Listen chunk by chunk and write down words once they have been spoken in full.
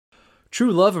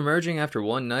True love emerging after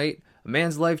one night, a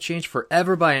man's life changed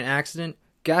forever by an accident,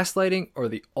 gaslighting, or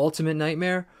the ultimate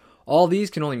nightmare? All these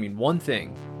can only mean one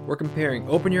thing. We're comparing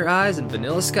Open Your Eyes and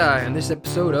Vanilla Sky on this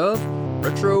episode of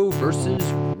Retro vs.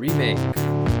 Remake.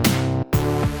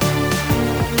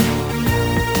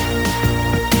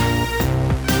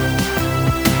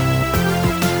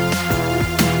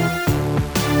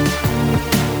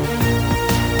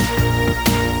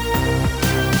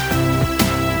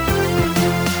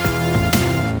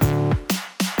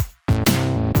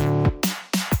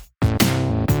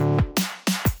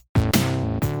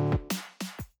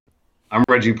 I'm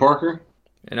Reggie Parker.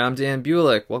 And I'm Dan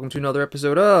Bulick. Welcome to another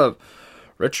episode of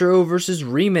Retro vs.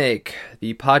 Remake,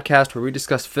 the podcast where we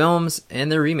discuss films and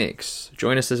their remakes.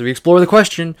 Join us as we explore the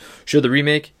question, should the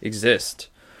remake exist?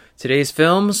 Today's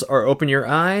films are Open Your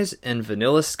Eyes and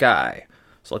Vanilla Sky.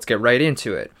 So let's get right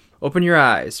into it. Open Your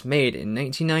Eyes, made in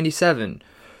 1997,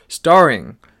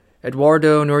 starring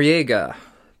Eduardo Noriega,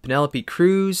 Penelope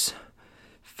Cruz,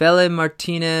 Fele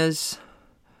Martinez,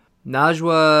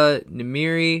 Najwa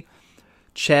Nimiri,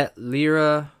 Chet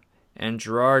Lira, and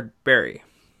Gerard Berry.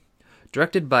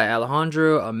 Directed by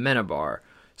Alejandro Amenabar.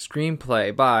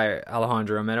 Screenplay by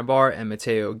Alejandro Amenabar and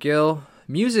Mateo Gil.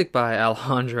 Music by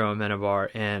Alejandro Amenabar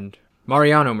and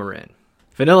Mariano Marin.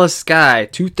 Vanilla Sky,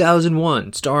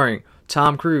 2001, starring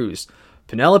Tom Cruise,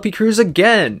 Penelope Cruz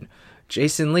again,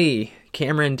 Jason Lee,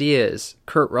 Cameron Diaz,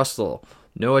 Kurt Russell,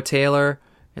 Noah Taylor,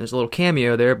 and there's a little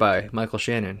cameo there by Michael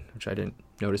Shannon, which I didn't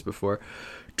notice before.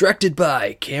 Directed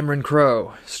by Cameron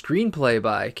Crowe, screenplay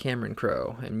by Cameron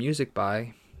Crowe, and music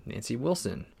by Nancy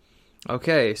Wilson.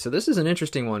 Okay, so this is an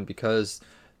interesting one because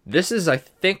this is, I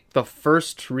think, the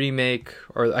first remake,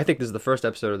 or I think this is the first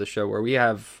episode of the show where we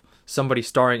have somebody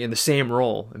starring in the same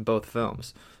role in both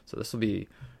films. So this will be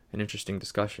an interesting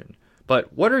discussion.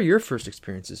 But what are your first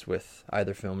experiences with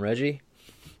either film, Reggie?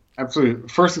 Absolutely.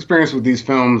 First experience with these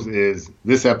films is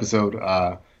this episode.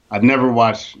 I've never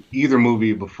watched either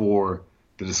movie before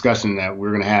the discussion that we're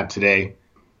going to have today.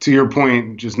 To your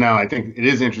point just now, I think it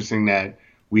is interesting that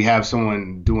we have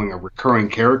someone doing a recurring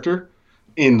character.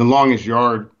 In The Longest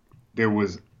Yard, there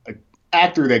was an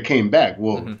actor that came back.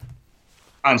 Well,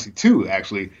 honestly, two,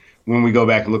 actually. When we go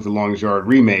back and look at The Longest Yard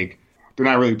remake, they're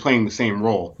not really playing the same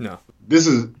role. No. This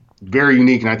is very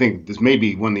unique, and I think this may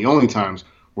be one of the only times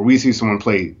where we see someone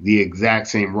play the exact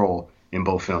same role in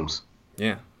both films.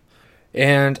 Yeah.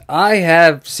 And I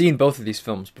have seen both of these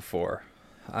films before.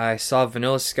 I saw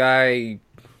Vanilla Sky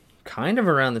kind of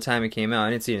around the time it came out.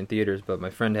 I didn't see it in theaters, but my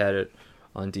friend had it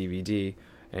on DVD,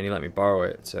 and he let me borrow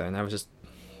it. So, and I was just,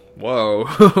 whoa,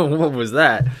 what was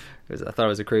that? Because I thought it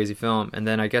was a crazy film. And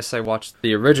then I guess I watched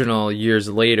the original years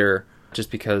later, just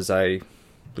because I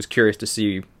was curious to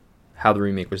see how the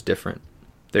remake was different.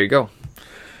 There you go.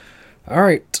 All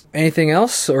right. Anything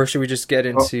else, or should we just get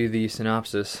into the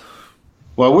synopsis?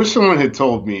 Well, I wish someone had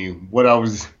told me what I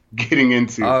was getting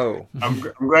into. Oh. I'm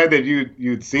glad that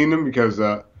you'd seen them because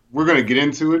we're going to get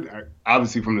into it,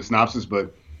 obviously from the synopsis,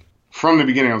 but from the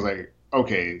beginning I was like,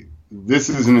 okay, this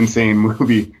is an insane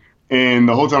movie. And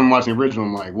the whole time I'm watching the original,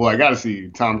 I'm like, well, I got to see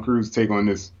Tom Cruise take on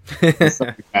this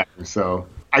actor. So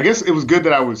I guess it was good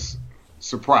that I was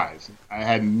surprised. I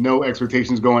had no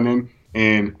expectations going in,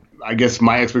 and I guess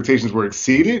my expectations were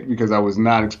exceeded because I was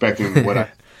not expecting what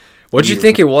I... What did you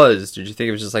think it was? Did you think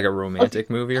it was just like a romantic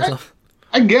movie or something?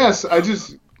 I guess I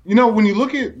just, when you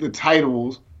look at the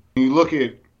titles, when you look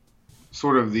at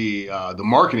sort of the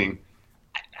marketing,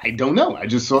 I don't know. I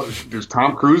just saw there's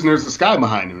Tom Cruise and there's the sky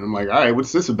behind him. And I'm like, all right,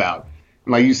 what's this about?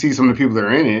 And like you see some of the people that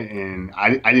are in it, and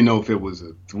I didn't know if it was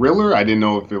a thriller. I didn't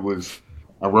know if it was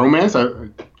a romance.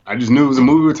 I just knew it was a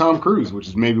movie with Tom Cruise, which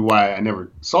is maybe why I never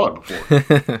saw it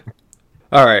before.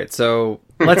 All right, so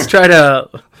let's try to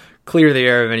clear the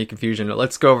air of any confusion.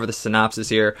 Let's go over the synopsis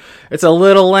here. It's a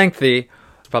little lengthy.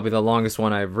 It's probably the longest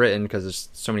one I've written because there's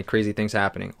so many crazy things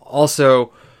happening.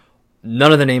 Also,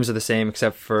 none of the names are the same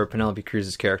except for Penelope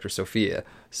Cruz's character, Sophia.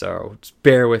 So just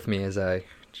bear with me as I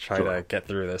try to get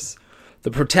through this.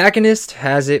 The protagonist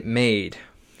has it made.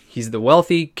 He's the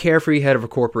wealthy, carefree head of a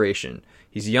corporation.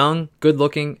 He's young,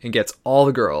 good-looking, and gets all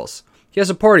the girls. He has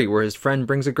a party where his friend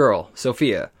brings a girl,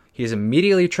 Sophia. He is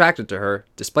immediately attracted to her,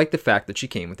 despite the fact that she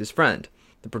came with his friend.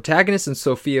 The protagonist and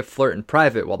Sophia flirt in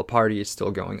private while the party is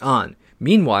still going on.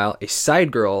 Meanwhile, a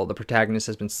side girl the protagonist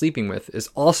has been sleeping with is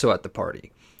also at the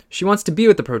party. She wants to be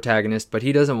with the protagonist, but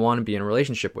he doesn't want to be in a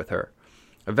relationship with her.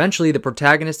 Eventually, the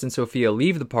protagonist and Sophia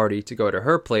leave the party to go to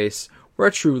her place, where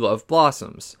a true love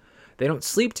blossoms. They don't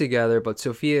sleep together, but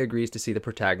Sophia agrees to see the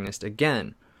protagonist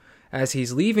again. As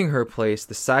he's leaving her place,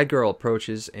 the side girl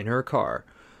approaches in her car.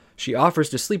 She offers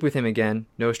to sleep with him again,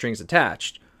 no strings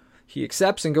attached. He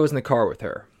accepts and goes in the car with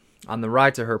her. On the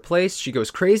ride to her place, she goes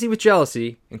crazy with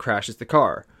jealousy and crashes the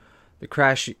car. The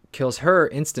crash kills her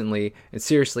instantly and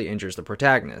seriously injures the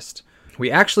protagonist.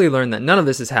 We actually learn that none of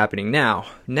this is happening now.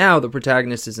 Now the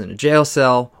protagonist is in a jail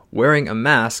cell, wearing a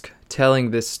mask,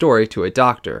 telling this story to a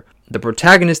doctor. The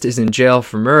protagonist is in jail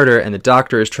for murder, and the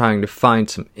doctor is trying to find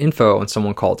some info on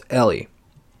someone called Ellie.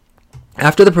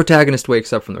 After the protagonist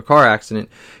wakes up from the car accident,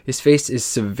 his face is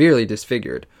severely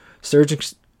disfigured.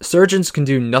 Surgeons can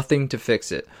do nothing to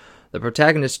fix it. The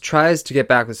protagonist tries to get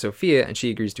back with Sophia, and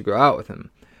she agrees to go out with him.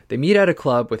 They meet at a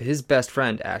club with his best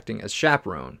friend acting as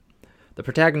chaperone. The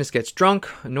protagonist gets drunk,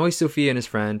 annoys Sophia and his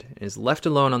friend, and is left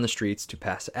alone on the streets to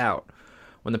pass out.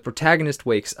 When the protagonist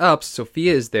wakes up,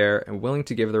 Sophia is there and willing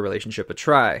to give their relationship a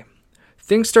try.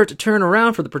 Things start to turn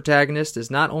around for the protagonist, as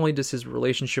not only does his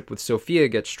relationship with Sophia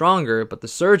get stronger, but the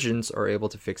surgeons are able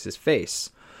to fix his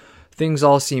face. Things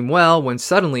all seem well when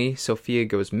suddenly Sophia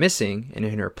goes missing, and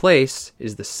in her place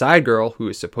is the side girl who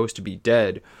is supposed to be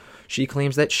dead. She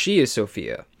claims that she is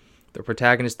Sophia. The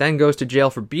protagonist then goes to jail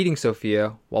for beating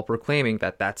Sophia while proclaiming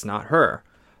that that's not her.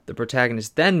 The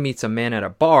protagonist then meets a man at a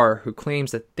bar who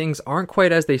claims that things aren't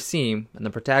quite as they seem, and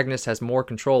the protagonist has more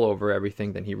control over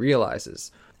everything than he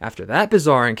realizes. After that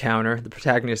bizarre encounter, the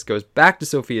protagonist goes back to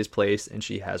Sophia's place and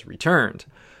she has returned.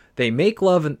 They make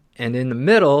love, and in the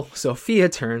middle, Sophia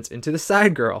turns into the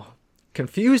side girl.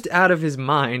 Confused out of his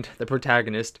mind, the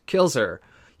protagonist kills her.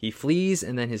 He flees,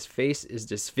 and then his face is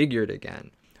disfigured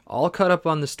again. All caught up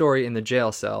on the story in the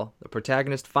jail cell, the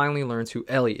protagonist finally learns who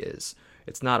Ellie is.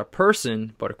 It's not a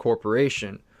person, but a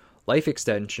corporation, Life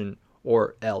Extension,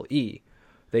 or LE.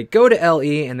 They go to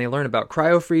LE and they learn about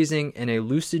cryo-freezing and a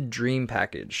lucid dream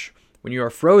package. When you are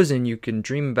frozen, you can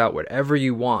dream about whatever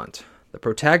you want. The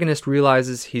protagonist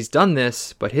realizes he's done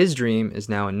this, but his dream is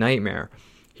now a nightmare.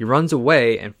 He runs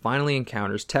away and finally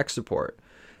encounters tech support.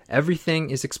 Everything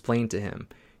is explained to him.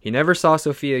 He never saw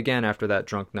Sophia again after that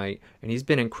drunk night, and he's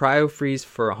been in cryo-freeze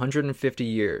for 150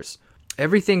 years.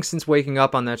 Everything since waking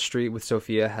up on that street with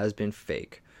Sophia has been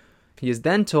fake. He is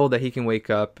then told that he can wake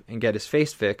up and get his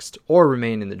face fixed or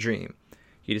remain in the dream.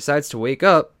 He decides to wake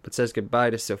up, but says goodbye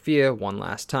to Sophia one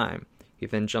last time. He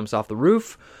then jumps off the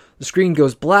roof, the screen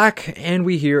goes black, and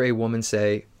we hear a woman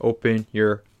say, "Open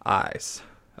your eyes."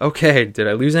 Okay, did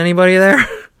I lose anybody there?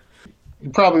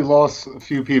 You probably lost a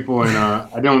few people, and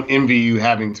I don't envy you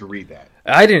having to read that.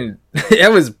 I didn't.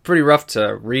 It was pretty rough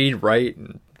to read, write,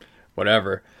 and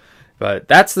whatever. But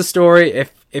that's the story.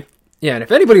 And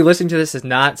if anybody listening to this has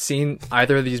not seen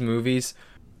either of these movies,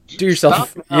 do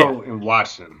yourself and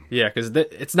watch them. Yeah, because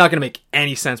it's not going to make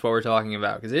any sense what we're talking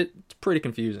about, because it's pretty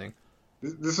confusing.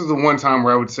 This is the one time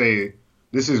where I would say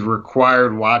this is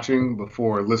required watching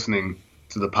before listening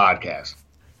to the podcast.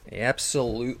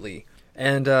 Absolutely.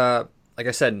 And like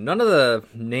I said, none of the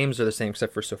names are the same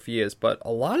except for Sophia's, but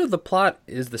a lot of the plot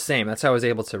is the same. That's how I was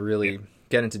able to really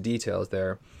get into details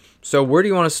there. So where do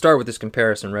you want to start with this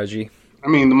comparison, Reggie? I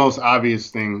mean, the most obvious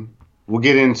thing, we'll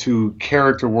get into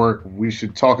character work. We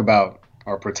should talk about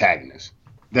our protagonist.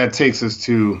 That takes us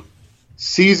to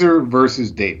Caesar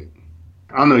versus David.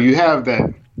 I don't know, you have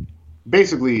that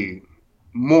basically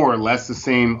more or less the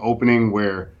same opening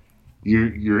where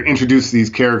you're introduced to these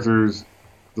characters,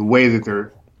 the way that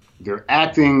they're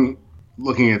acting,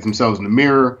 looking at themselves in the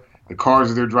mirror, the cars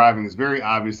that they're driving. It's very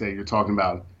obvious that you're talking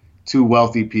about two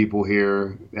wealthy people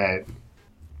here that,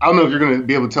 I don't know if you're going to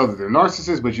be able to tell that they're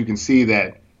narcissists, but you can see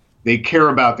that they care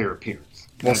about their appearance.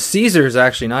 Well, Caesar's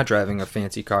actually not driving a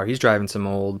fancy car. He's driving some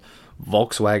old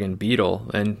Volkswagen Beetle,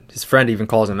 and his friend even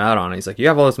calls him out on it. He's like, "You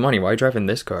have all this money. Why are you driving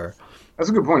this car?" That's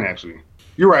a good point, actually.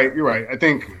 You're right. I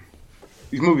think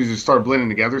these movies just start blending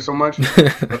together so much.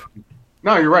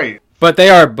 No, you're right. But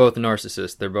they are both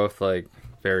narcissists. They're both like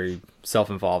very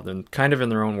self-involved and kind of in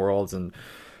their own worlds and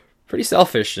pretty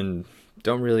selfish and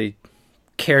don't really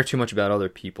care too much about other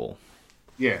people.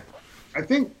 Yeah. I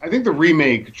think the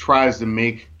remake tries to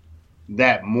make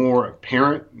that more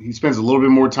apparent. He spends a little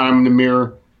bit more time in the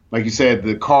mirror. Like you said,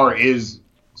 the car is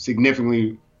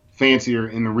significantly fancier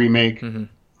in the remake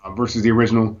versus the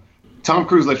original. Tom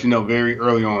Cruise lets you know very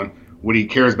early on what he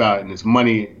cares about, and it's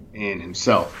money and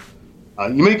himself.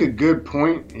 You make a good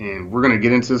point, and we're going to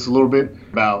get into this a little bit,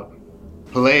 about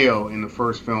Pelayo in the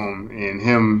first film and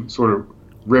him sort of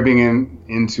ribbing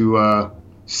into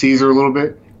Caesar a little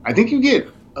bit. I think you get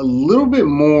a little bit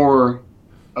more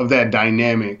of that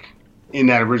dynamic in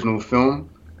that original film.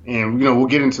 And, we'll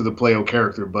get into the Pelayo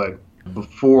character, but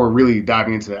before really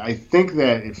diving into that, I think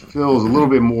that it feels a little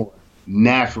bit more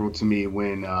natural to me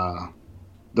when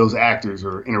those actors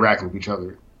are interacting with each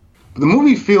other. But the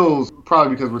movie feels,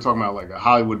 probably because we're talking about like a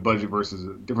Hollywood budget versus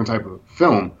a different type of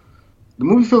film, the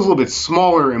movie feels a little bit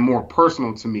smaller and more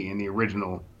personal to me in the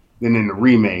original than in the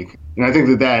remake. And I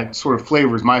think that sort of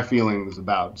flavors my feelings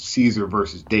about Caesar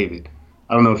versus David.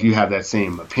 I don't know if you have that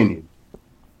same opinion.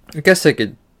 I guess I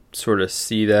could sort of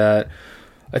see that.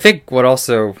 I think what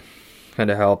also kind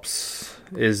of helps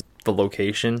is the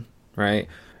location, right?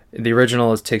 The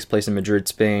original takes place in Madrid,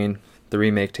 Spain. The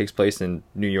remake takes place in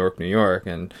New York, New York.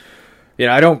 And,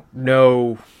 I don't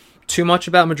know too much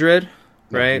about Madrid,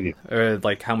 right? Or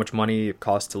like how much money it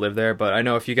costs to live there. But I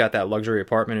know if you got that luxury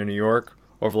apartment in New York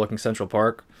overlooking Central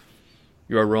Park,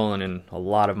 you are rolling in a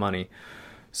lot of money.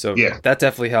 So that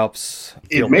definitely helps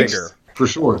feel bigger. For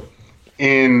sure.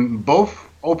 And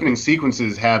both opening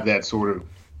sequences have that sort of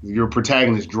your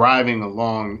protagonist driving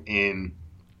along and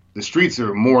the streets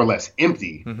are more or less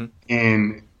empty. Mm-hmm.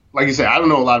 And like you said, I don't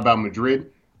know a lot about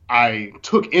Madrid. I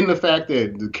took in the fact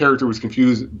that the character was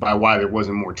confused by why there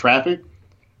wasn't more traffic.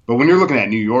 But when you're looking at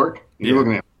New York, and you're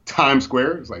looking at Times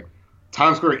Square, it's like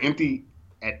Times Square empty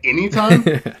at any time.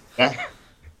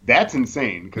 That's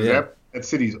insane because that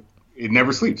city's it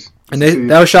never sleeps. And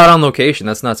that was shot on location.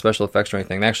 That's not special effects or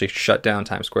anything. They actually shut down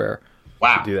Times Square.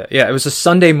 Wow. To do that. Yeah, it was a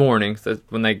Sunday morning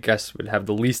when they would have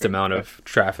the least amount of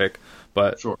traffic,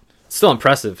 but it's still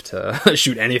impressive to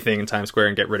shoot anything in Times Square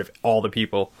and get rid of all the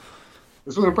people.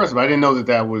 It's really impressive. I didn't know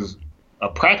that was a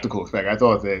practical effect. I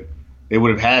thought that they would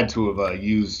have had to have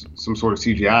used some sort of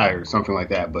CGI or something like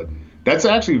that, but that's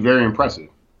actually very impressive.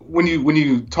 When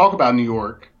you talk about New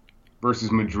York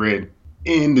versus Madrid,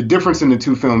 in the difference in the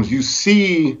two films, you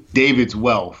see David's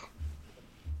wealth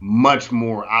much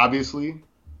more obviously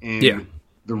in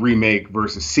the remake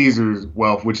versus Caesar's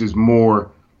wealth, which is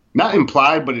more not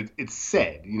implied, but it's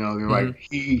said. They're like,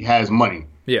 he has money.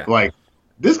 Yeah. Like,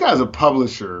 this guy's a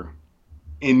publisher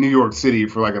in New York City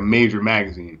for like a major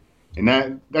magazine. And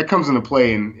that comes into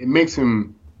play, and it makes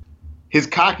his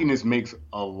cockiness makes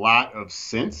a lot of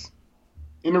sense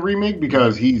in the remake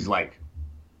because he's like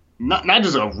not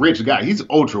just a rich guy, he's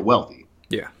ultra wealthy.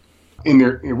 Yeah. In the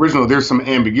original, there's some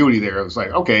ambiguity there. It was like,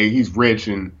 okay, he's rich,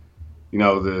 and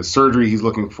the surgery he's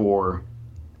looking for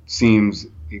seems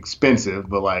expensive,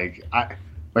 but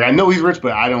I know he's rich,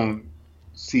 but I don't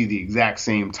see the exact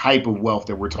same type of wealth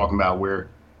that we're talking about where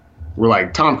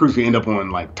like Tom Cruise could end up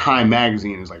on like Time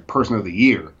magazine as like person of the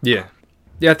year. Yeah.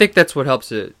 I think that's what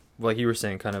helps it, like you were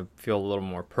saying, kind of feel a little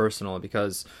more personal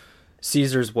because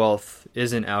Caesar's wealth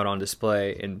isn't out on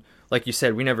display, and like you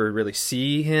said, we never really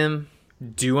see him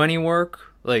do any work.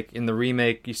 Like in the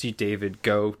remake, you see David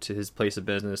go to his place of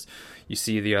business, you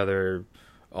see the other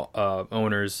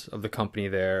owners of the company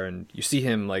there, and you see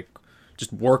him like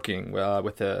just working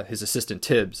with his assistant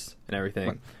Tibbs and everything,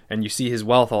 right. And you see his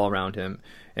wealth all around him,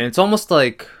 and it's almost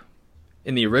like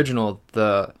in the original,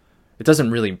 it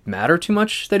doesn't really matter too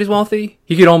much that he's wealthy.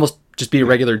 He could almost just be a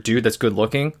regular dude that's good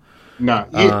looking. No,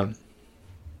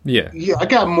 yeah. I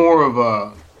got more of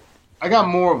a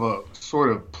sort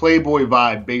of playboy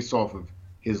vibe based off of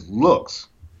his looks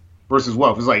versus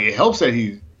wealth. It's like it helps that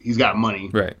he's got money.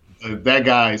 Right. That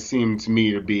guy seemed to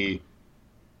me to be,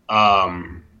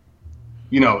 everyone's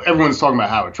talking about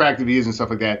how attractive he is and stuff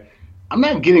like that. I'm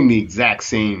not getting the exact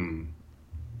same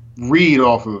read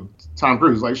off of Tom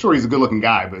Cruise. Like, sure, he's a good-looking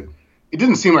guy, but it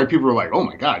didn't seem like people were like, "Oh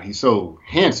my God, he's so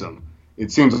handsome."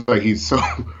 It seems like he's so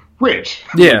rich.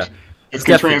 Yeah. It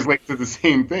can translate to the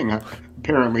same thing,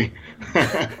 apparently.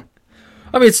 I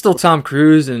mean, it's still Tom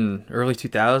Cruise in early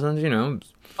 2000s,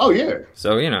 Oh, yeah.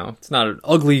 So, it's not an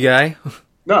ugly guy.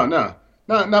 No,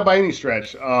 not by any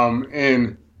stretch.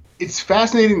 And it's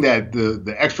fascinating that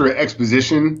the extra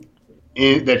exposition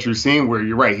that you're seeing, where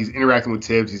you're right, he's interacting with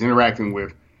Tibbs, he's interacting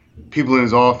with people in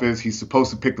his office, he's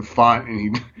supposed to pick the font,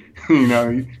 and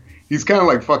he's kind of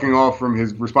like fucking off from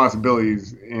his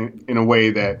responsibilities in a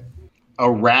way that a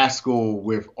rascal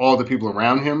with all the people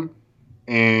around him.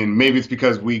 And maybe it's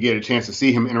because we get a chance to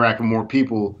see him interact with more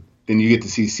people than you get to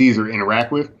see Caesar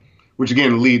interact with, which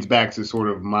again leads back to sort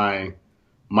of my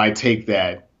take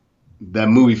that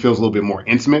movie feels a little bit more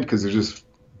intimate because there's just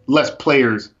less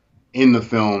players in the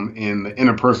film and the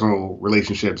interpersonal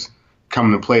relationships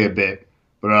come into play a bit.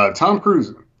 But Tom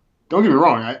Cruise, don't get me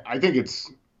wrong, I think it's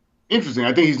interesting.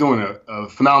 I think he's doing a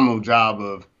phenomenal job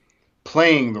of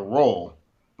playing the role,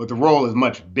 but the role is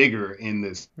much bigger and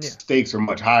the stakes are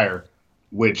much higher,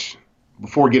 which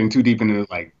before getting too deep into,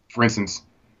 like, for instance,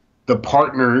 the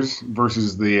partners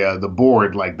versus the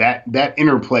board, like that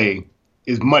interplay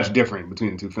is much different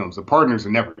between the two films. The partners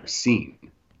are never seen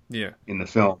in the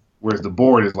film, whereas the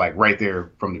board is like right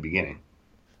there from the beginning.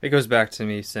 It goes back to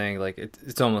me saying like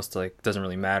it's almost like it doesn't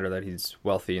really matter that he's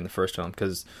wealthy in the first film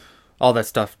because all that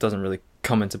stuff doesn't really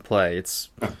come into play. It's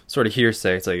sort of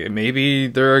hearsay. It's like, maybe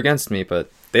they're against me,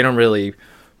 but they don't really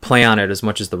play on it as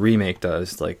much as the remake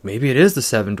does. Like, maybe it is the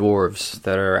seven dwarves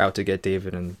that are out to get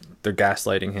David and they're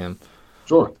gaslighting him.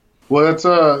 Sure. Well, that's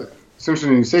it's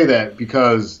interesting you say that,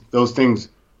 because those things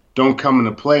don't come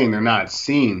into play and they're not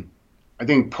seen. I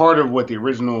think part of what the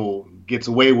original gets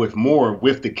away with more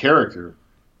with the character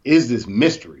is this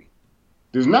mystery.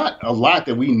 There's not a lot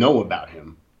that we know about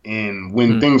him. And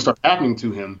when things start happening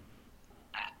to him,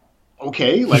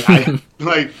 okay, like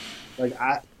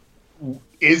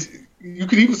you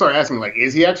could even start asking, like,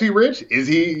 is he actually rich? Is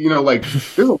he, like,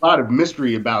 there's a lot of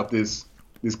mystery about this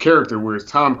character, whereas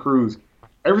Tom Cruise,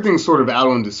 everything's sort of out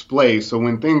on display. So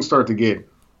when things start to get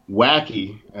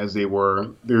wacky, as they were,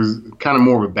 there's kind of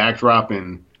more of a backdrop,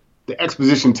 and the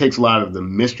exposition takes a lot of the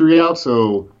mystery out.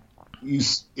 So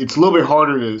it's a little bit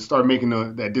harder to start making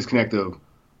that disconnect of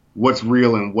what's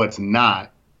real and what's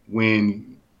not,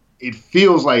 when it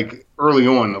feels like early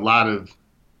on a lot of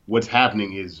what's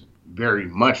happening is very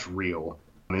much real.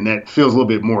 And that feels a little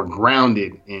bit more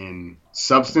grounded in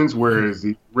substance, whereas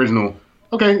the original,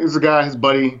 okay, it's a guy, his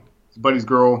buddy's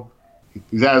girl,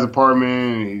 he's at his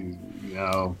apartment,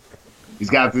 he's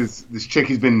got this chick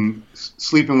he's been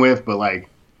sleeping with, but like,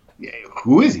 yeah,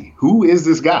 who is he? Who is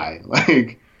this guy?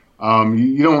 Like,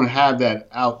 you don't have that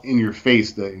out in your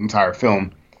face the entire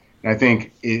film. And I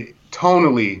think it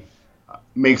tonally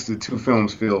makes the two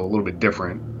films feel a little bit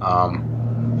different,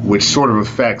 which sort of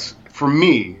affects, for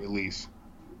me at least,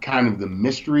 kind of the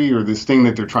mystery or this thing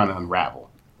that they're trying to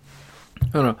unravel. I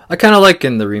don't know. I kind of like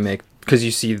in the remake, because you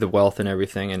see the wealth and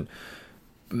everything, and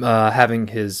having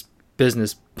his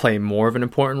business play more of an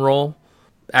important role,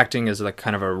 acting as like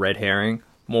kind of a red herring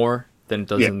more than it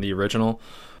does in the original.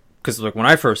 Because like when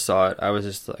I first saw it, I was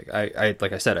just like, I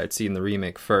like I said, I'd seen the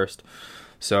remake first.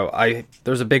 So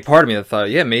there's a big part of me that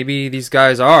thought, yeah, maybe these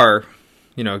guys are,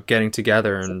 getting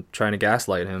together and trying to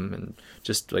gaslight him and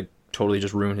just like totally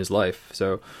just ruin his life.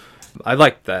 So I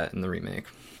liked that in the remake.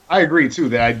 I agree too,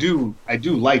 that I do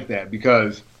like that,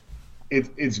 because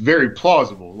it's very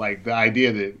plausible. Like the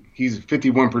idea that he's a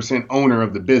 51% owner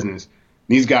of the business.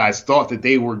 These guys thought that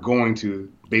they were going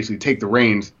to basically take the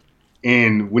reins.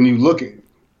 And when you look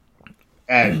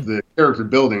at the character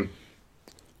building,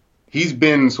 he's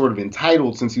been sort of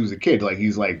entitled since he was a kid. Like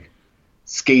he's like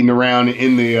skating around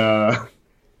in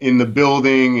the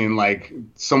building, and like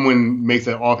someone makes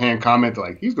an offhand comment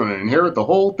like he's going to inherit the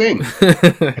whole thing.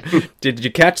 Did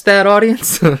you catch that,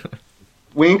 audience?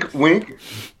 Wink, wink.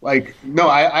 Like, no,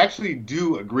 I actually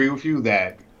do agree with you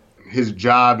that his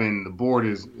job and the board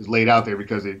is laid out there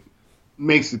because it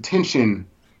makes the tension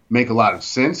make a lot of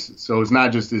sense. So it's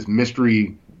not just this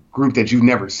mystery group that you've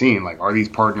never seen. Like, are these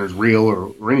partners real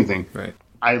or anything? Right.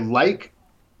 I like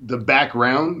the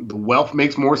background. The wealth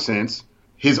makes more sense.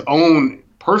 His own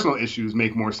personal issues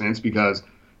make more sense, because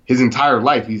his entire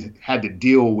life he's had to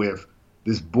deal with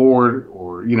this board,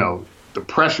 or, the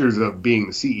pressures of being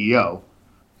the CEO.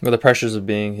 Well, the pressures of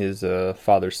being his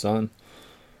father's son.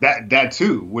 That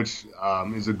too, which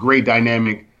is a great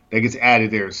dynamic that gets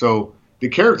added there. So the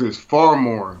character is far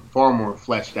more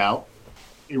fleshed out.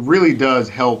 It really does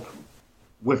help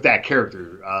with that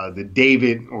character. The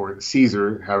David, or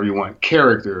Caesar, however you want,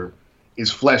 character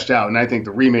is fleshed out, and I think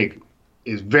the remake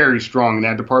is very strong in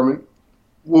that department.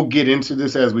 We'll get into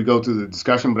this as we go through the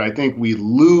discussion, but I think we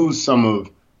lose some of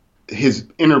his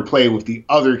interplay with the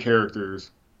other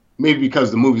characters, maybe because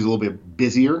the movie's a little bit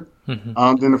busier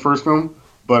than the first film.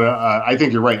 But I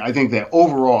think you're right. I think that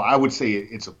overall, I would say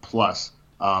it's a plus.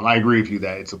 I agree with you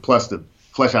that it's a plus to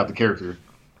flesh out the character,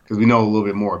 because we know a little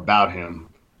bit more about him.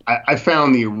 I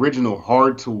found the original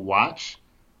hard to watch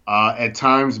at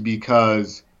times,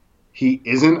 because he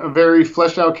isn't a very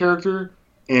fleshed out character,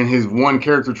 and his one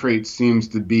character trait seems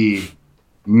to be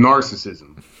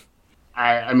narcissism.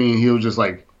 I mean, he was just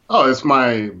like, oh, it's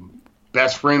my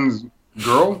best friend's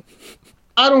girl.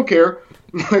 I don't care.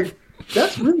 Like,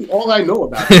 that's really all I know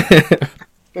about him.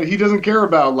 That he doesn't care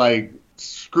about, like,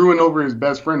 screwing over his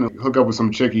best friend to hook up with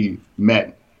some chick he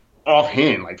met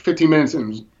offhand, like 15 minutes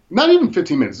in. Not even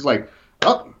 15 minutes. It's like,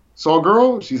 oh, saw a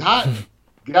girl, she's hot.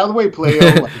 Get out of the way,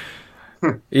 playo.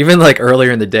 Even like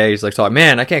earlier in the day, he's like,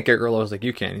 man, I can't get girls like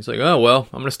you can. He's like, oh, well,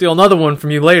 I'm going to steal another one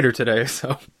from you later today.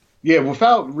 So, yeah,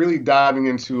 without really diving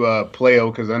into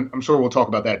Pelayo, because I'm sure we'll talk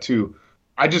about that too.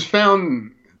 I just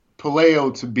found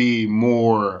Pelayo to be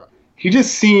more, he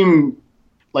just seemed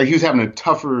like he was having a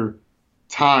tougher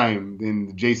time than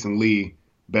the Jason Lee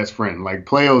best friend. Like,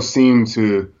 Pelayo seemed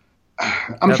to,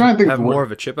 trying to think have more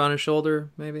of a chip on his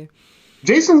shoulder, maybe.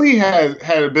 Jason Lee had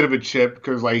a bit of a chip,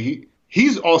 because like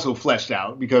he's also fleshed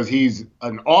out because he's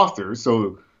an author.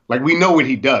 So Like we know what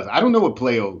he does. I don't know what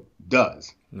Playo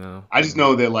does. No. I just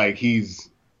know that like he's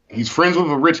friends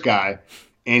with a rich guy,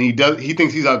 and he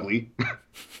thinks he's ugly,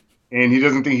 and he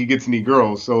doesn't think he gets any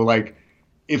girls. So like,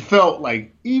 it felt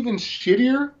like even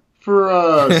shittier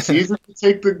for Caesar to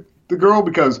take the girl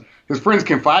because his friend's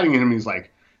confiding in him. He's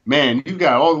like, man, you've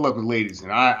got all the luck with ladies,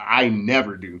 and I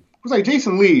never do. It was like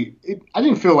Jason Lee. I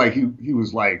didn't feel like he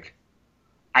was like,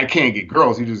 I can't get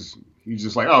girls. He's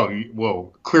just like, oh,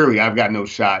 well, clearly I've got no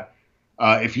shot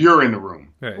if you're in the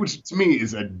room, right. Which to me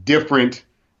is a different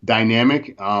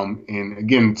dynamic. And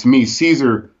again, to me,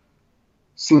 Caesar,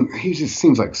 he just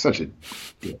seems like such a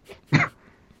dick.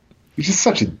 He's just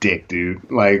such a dick, dude.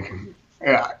 Like,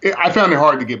 I found it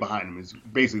hard to get behind him is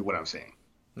basically what I'm saying.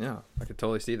 Yeah, I could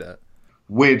totally see that.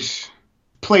 Which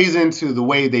plays into the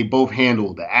way they both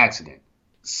handled the accident.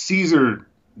 Caesar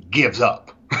gives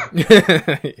up.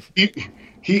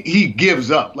 he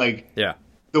gives up. Like, yeah.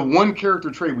 The one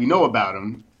character trait we know about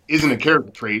him isn't a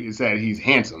character trait. It's that he's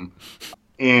handsome.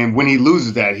 And when he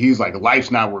loses that, he's like,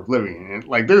 life's not worth living. And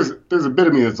like, there's a bit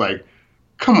of me that's like,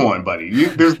 come on, buddy.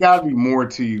 There's got to be more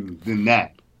to you than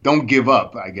that. Don't give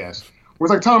up, I guess.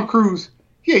 Whereas like Tom Cruise,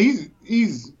 yeah,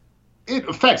 it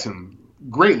affects him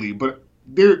greatly, but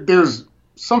there's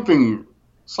something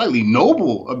slightly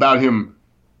noble about him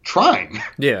trying.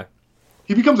 Yeah.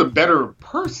 He becomes a better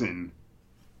person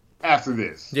after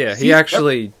this. Yeah, he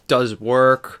actually does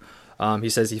work. He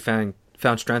says he found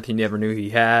strength he never knew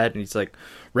he had, and he's like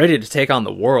ready to take on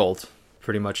the world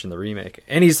pretty much in the remake.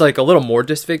 And he's like a little more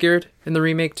disfigured in the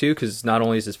remake too, because not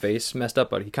only is his face messed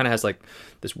up, but he kind of has like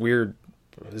this weird,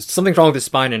 something's wrong with his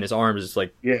spine, and his arms is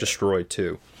like destroyed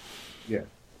too. Yeah.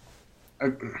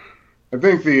 I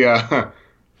think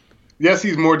yes,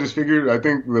 he's more disfigured. I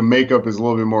think the makeup is a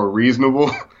little bit more reasonable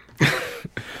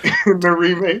in the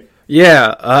remake.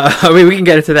 Yeah, I mean, we can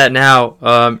get into that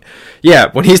now. Yeah,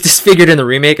 when he's disfigured in the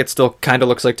remake, it still kind of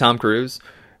looks like Tom Cruise.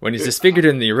 When he's disfigured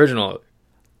in the original,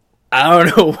 I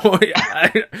don't know.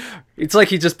 It's like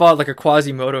he just bought like a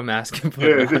Quasimodo mask and put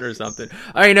it on or something.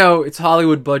 I know it's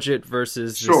Hollywood budget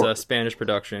versus this Spanish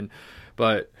production,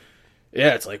 but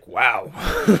yeah, it's like, wow.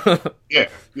 Yeah.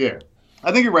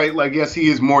 I think you're right. Like, yes, he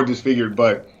is more disfigured,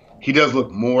 but he does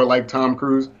look more like Tom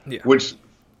Cruise, which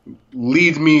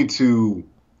leads me to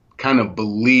kind of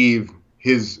believe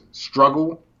his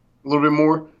struggle a little bit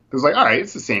more. Because, like, all right,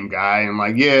 it's the same guy. And,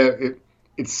 like, yeah,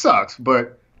 it sucks.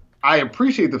 But I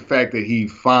appreciate the fact that he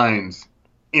finds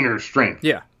inner strength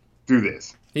through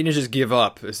this. He didn't just give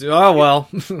up. It's, oh, well,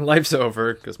 life's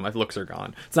over because my looks are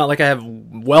gone. It's not like I have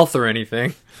wealth or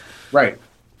anything. Right.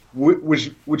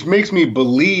 Which makes me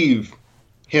believe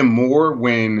him more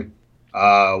when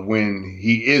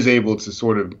he is able to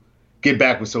sort of get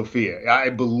back with Sophia. I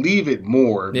believe it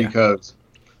more because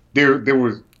there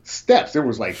were steps. There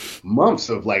was like months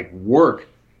of like work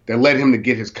that led him to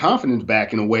get his confidence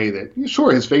back in a way that,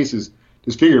 sure, his face is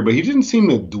disfigured, but he didn't seem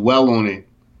to dwell on it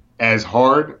as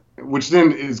hard, which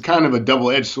then is kind of a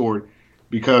double-edged sword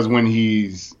because when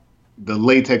the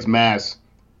latex mask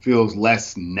feels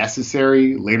less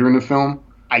necessary later in the film.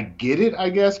 I get it, I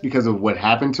guess, because of what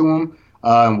happened to him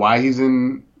and why he's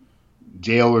in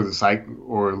jail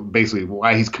or basically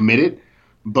why he's committed.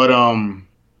 But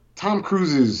Tom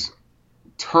Cruise's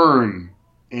turn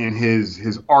and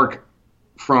his arc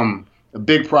from a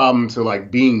big problem to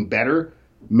like being better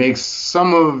makes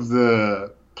some of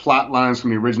the plot lines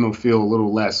from the original feel a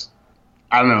little less,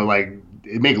 I don't know, like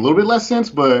it make a little bit less sense,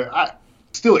 but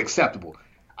still acceptable.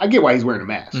 I get why he's wearing a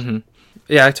mask. Mm-hmm.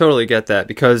 Yeah, I totally get that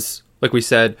because, like we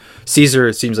said, Caesar,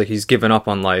 it seems like he's given up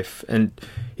on life and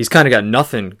he's kind of got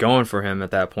nothing going for him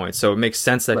at that point. So it makes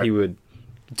sense that he would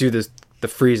do the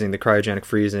freezing, the cryogenic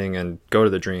freezing, and go to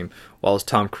the dream. While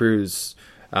Tom Cruise,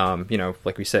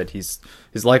 like we said, his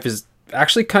life is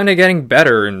actually kind of getting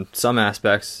better in some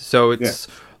aspects. So it's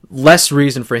less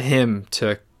reason for him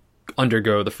to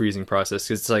undergo the freezing process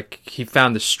because it's like he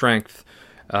found the strength,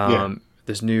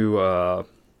 this new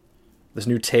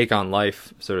take on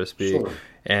life, so to speak. Sure.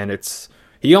 And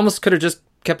he almost could have just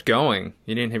kept going.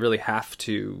 He didn't really have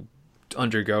to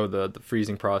undergo the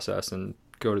freezing process and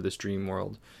go to this dream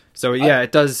world. So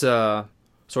it does sort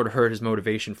of hurt his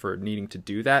motivation for needing to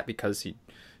do that because he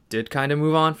did kind of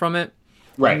move on from it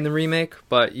in the remake.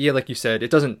 But yeah, like you said, it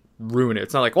doesn't ruin it.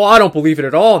 It's not like, well, I don't believe it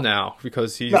at all now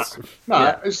because he's...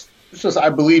 It's just I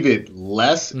believe it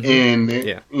less. Mm-hmm.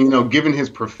 And, given his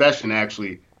profession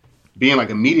actually being like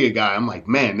a media guy, I'm like,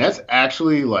 man, that's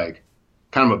actually like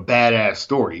kind of a badass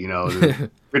story,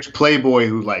 the rich playboy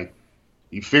who like,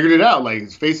 he figured it out. Like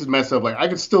his face is messed up. Like I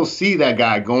could still see that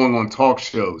guy going on talk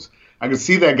shows. I could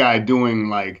see that guy doing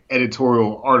like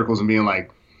editorial articles and being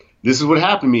like, this is what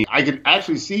happened to me. I could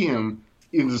actually see him,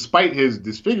 even despite his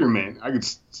disfigurement, I could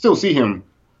still see him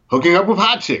hooking up with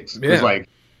hot chicks. Because, like,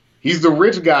 he's the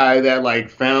rich guy that, like,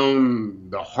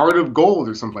 found the heart of gold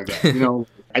or something like that. You know,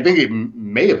 I think it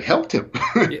may have helped him.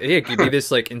 Yeah, it could be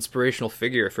this, like, inspirational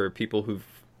figure for people who've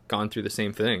gone through the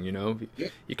same thing, you know? Yeah.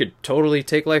 You could totally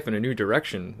take life in a new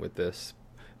direction with this.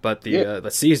 But the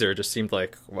Caesar just seemed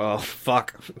like, well,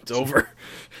 fuck, it's over.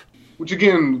 Which,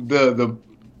 again,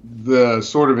 the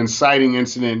sort of inciting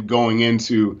incident going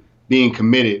into being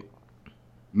committed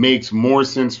makes more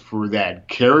sense for that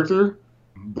character,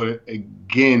 but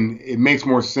again, it makes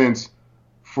more sense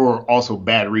for also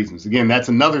bad reasons. Again, that's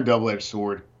another double-edged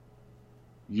sword.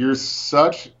 You're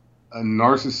such a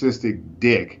narcissistic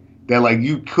dick that, like,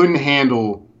 you couldn't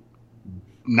handle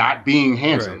not being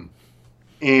handsome,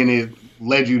 right, and it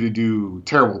led you to do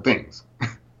terrible things.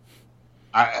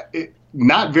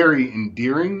 Not very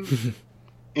endearing,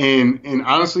 and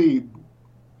honestly,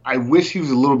 I wish he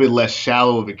was a little bit less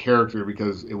shallow of a character,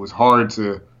 because it was hard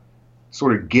to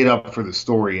sort of get up for the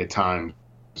story at times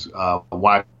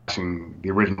watching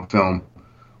the original film.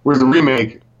 Whereas the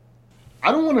remake,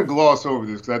 I don't want to gloss over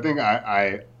this, because I think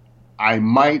I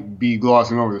might be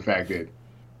glossing over the fact that,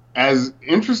 as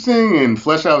interesting and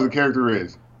fleshed out as the character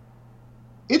is,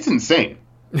 it's insane.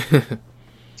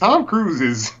 Tom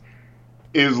Cruise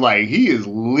is like, he is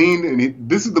lean, and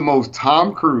this is the most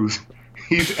Tom Cruise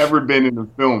he's ever been in a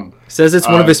film. Says it's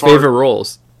one of his favorite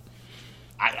roles.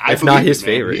 If not his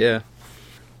favorite, yeah.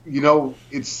 You know,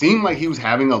 it seemed like he was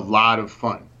having a lot of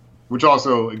fun, which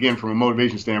also, again, from a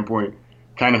motivation standpoint,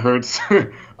 kind of hurts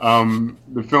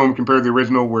the film compared to the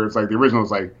original, where it's like the original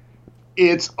is like,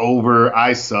 it's over,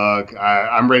 I suck,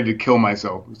 I'm ready to kill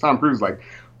myself. Tom Cruise is like,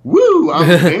 woo, I'm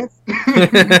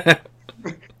dancing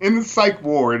in the psych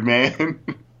ward, man.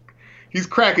 He's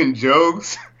cracking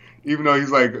jokes, even though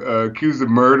he's like accused of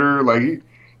murder. Like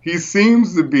he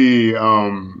seems to be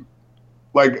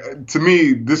like, to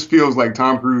me, this feels like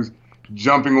Tom Cruise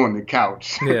jumping on the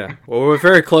couch. Yeah, well, we're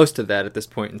very close to that at this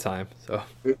point in time. So,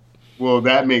 well,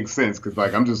 that makes sense, because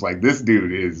like I'm just like, this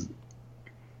dude is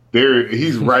there.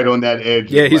 He's right on that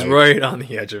edge. Yeah, he's right on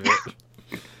the edge of it.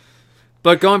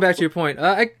 But going back to your point,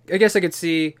 I guess I could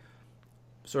see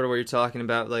sort of what you're talking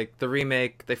about. Like the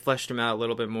remake, they fleshed him out a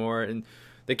little bit more, and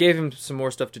they gave him some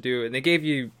more stuff to do, and they gave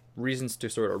you reasons to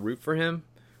sort of root for him,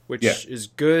 which is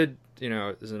good, you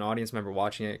know, as an audience member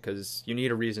watching it, because you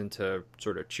need a reason to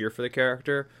sort of cheer for the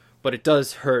character. But it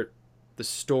does hurt the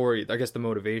story, I guess, the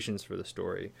motivations for the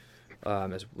story,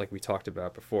 as like we talked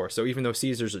about before. So even though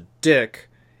Caesar's a dick,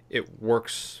 it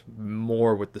works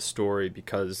more with the story,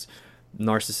 because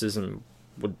narcissism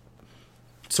would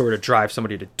sort of drive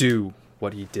somebody to do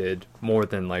what he did more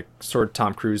than, like, sort of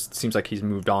Tom Cruise. It seems like he's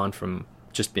moved on from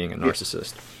just being a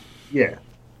narcissist. Yeah.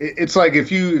 It's like,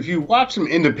 if you watch him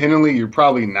independently, you're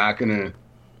probably not gonna,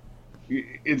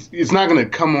 it's not gonna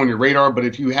come on your radar. But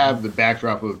if you have the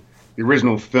backdrop of the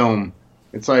original film,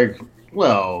 it's like,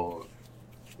 well,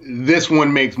 this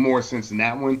one makes more sense than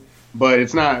that one. But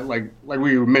it's not like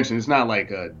we mentioned, it's not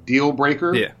like a deal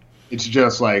breaker. Yeah. It's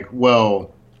just like,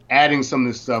 well, adding some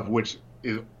of this stuff, which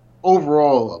is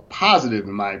overall a positive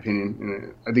in my opinion,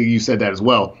 and I think you said that as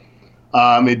well.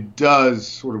 It does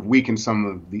sort of weaken some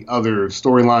of the other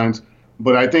storylines,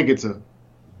 but I think it's a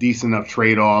decent enough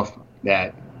trade-off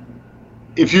that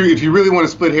if you really want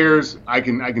to split hairs, I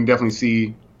can definitely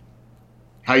see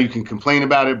how you can complain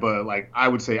about it. But like, I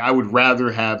would say I would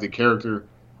rather have the character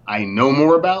I know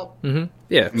more about. Mm-hmm.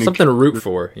 Yeah, something to root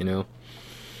for, you know.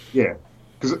 Yeah,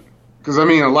 because I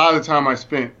mean, a lot of the time I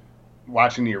spent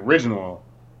watching the original,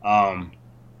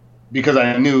 because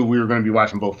I knew we were going to be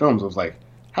watching both films. I was like,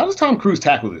 how does Tom Cruise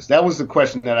tackle this? That was the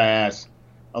question that I asked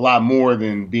a lot more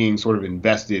than being sort of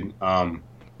invested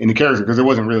in the character, because there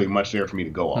wasn't really much there for me to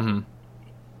go off.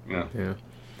 Mm-hmm. Yeah.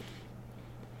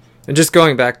 And just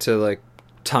going back to, like,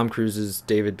 Tom Cruise's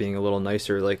David being a little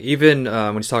nicer, like, even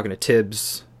when he's talking to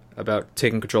Tibbs about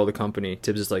taking control of the company,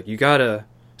 Tibbs is like, you gotta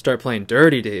start playing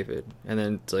dirty, David. And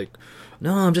then it's like,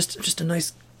 no, I'm just a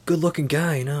nice, good-looking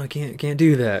guy. No, I can't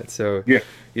do that. So yeah,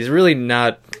 he's really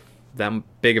not that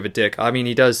big of a dick. I mean,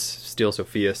 he does steal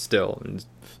Sophia still, and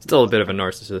still a bit of a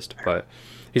narcissist, but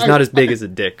he's not as big as a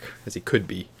dick as he could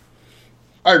be.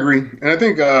 I agree, and I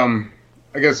think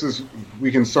I guess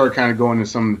we can start kind of going to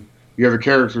some of the other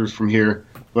characters from here,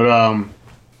 but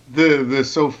the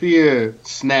Sophia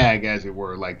snag, as it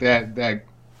were, like that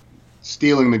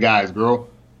stealing the guy's girl,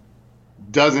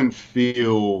 doesn't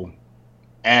feel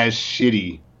as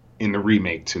shitty in the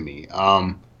remake to me.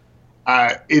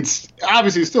 It's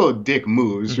obviously still a dick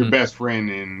move. It's your best friend,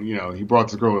 and you know he brought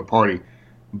this girl to a party.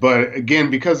 But again,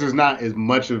 because there's not as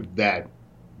much of that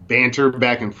banter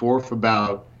back and forth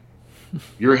about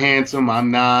you're handsome,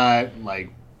 I'm not. Like,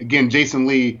 again, Jason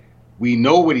Lee, we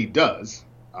know what he does.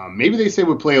 Maybe they say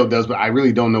what Playo does, but I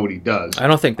really don't know what he does. I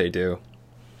don't think they do.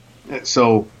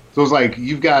 So it's like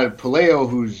you've got Paleo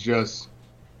who's just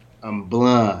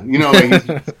blah, you know,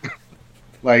 like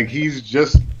like he's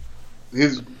just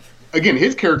his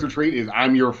character trait is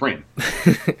I'm your friend.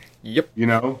 Yep. You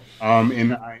know,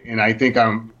 and I think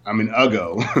I'm an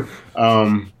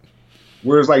uggo.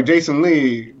 Whereas like Jason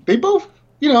Lee, they both,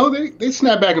 you know, they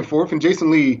snap back and forth, and Jason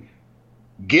Lee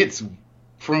gets,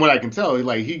 from what I can tell,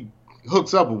 like he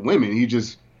hooks up with women. He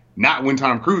just not when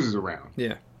Tom Cruise is around.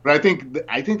 Yeah. But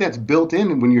I think that's built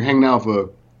in when you're hanging out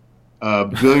with a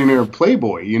billionaire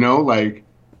playboy. You know, like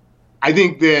I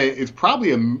think that it's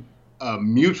probably a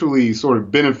mutually sort of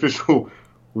beneficial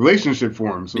relationship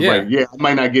for him. So it's like, yeah, I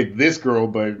might not get this girl,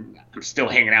 but I'm still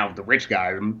hanging out with the rich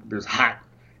guy. There's hot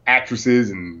actresses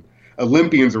and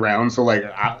Olympians around. So like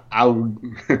I'll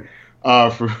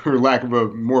for lack of a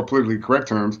more politically correct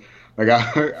terms, like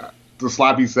the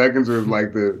sloppy seconds or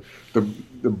like the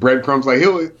breadcrumbs, like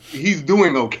he's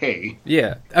doing okay.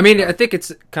 Yeah, I mean, I think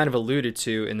it's kind of alluded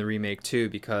to in the remake too,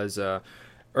 because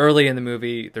early in the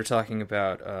movie they're talking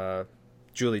about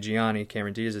Julie Gianni,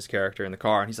 Cameron Diaz's character, in the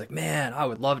car, and he's like, man, I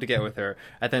would love to get with her.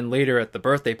 And then later at the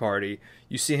birthday party,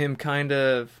 you see him kind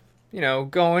of, you know,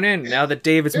 going in. Now that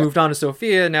David's moved on to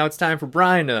Sophia, now it's time for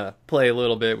Brian to play a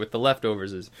little bit with the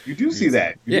leftovers. You do see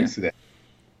that. You do see that.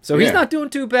 So he's not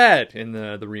doing too bad in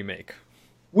the remake.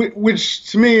 Which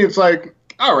to me, it's like,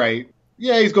 all right,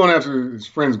 yeah, he's going after his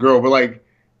friend's girl, but like,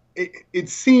 it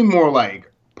seemed more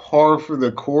like par for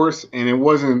the course, and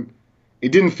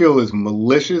it didn't feel as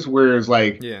malicious. Whereas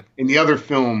like in the other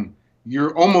film,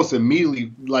 you're almost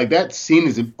immediately, like that scene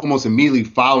is almost immediately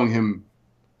following him,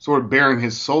 sort of bearing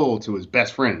his soul to his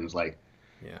best friend. It's like,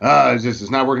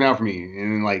 it's not working out for me.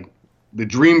 And then like the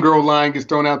dream girl line gets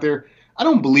thrown out there. I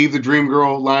don't believe the dream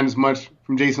girl line as much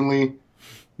from Jason Lee.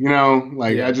 You know,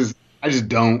 like I just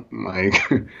don't like,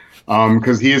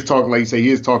 because he is talking, like you say, he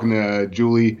is talking to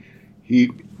Julie.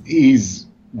 He's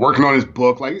working on his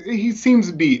book. Like he seems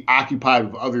to be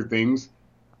occupied with other things.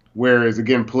 Whereas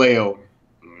again, Paleo,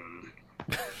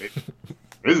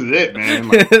 this is it, man.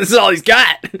 Like, this is all he's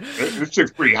got. This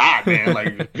chick's pretty hot, man.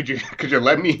 Like, could you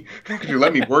let me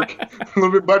work a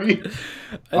little bit, buddy?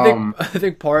 I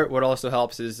think what also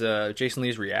helps is Jason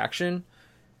Lee's reaction,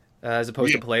 as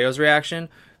opposed to Paleo's reaction.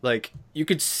 Like you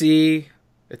could see,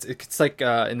 it's like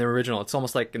in the original, it's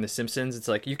almost like in The Simpsons. It's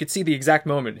like you could see the exact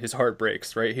moment his heart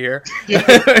breaks right here.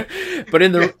 But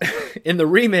in the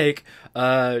remake,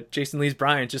 Jason Lee's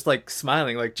Brian just like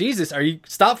smiling, like, Jesus,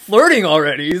 stop flirting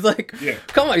already? He's like,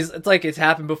 come on. It's like it's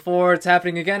happened before, it's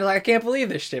happening again. Like, I can't believe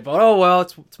this shit. But oh well,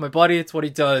 it's my buddy. It's what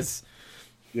he does.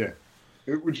 Yeah,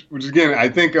 which again, I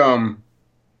think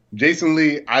Jason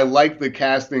Lee, I like the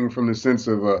casting from the sense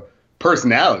of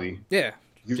personality. Yeah.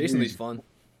 Jason Lee's fun.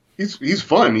 He's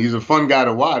fun. He's a fun guy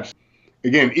to watch.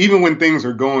 Again, even when things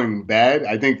are going bad,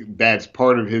 I think that's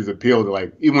part of his appeal. To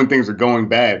like, even when things are going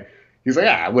bad, he's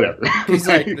like, whatever. He's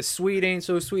like, the sweet ain't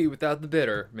so sweet without the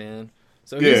bitter, man.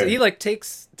 So he like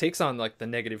takes on like the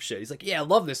negative shit. He's like, yeah, I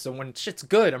love this. So when shit's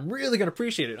good, I'm really gonna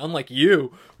appreciate it. Unlike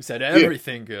you, who said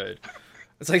everything good.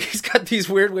 It's like he's got these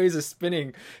weird ways of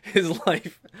spinning his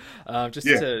life, just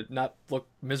to not look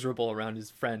miserable around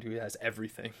his friend who has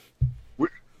everything.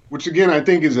 Which again, I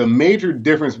think is a major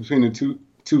difference between the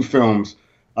two films.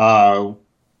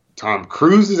 Tom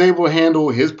Cruise is able to handle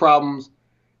his problems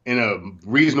in a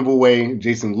reasonable way.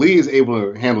 Jason Lee is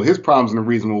able to handle his problems in a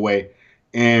reasonable way.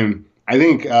 And I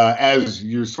think as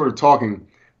you're sort of talking,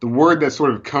 the word that's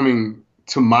sort of coming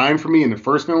to mind for me in the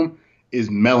first film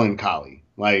is melancholy.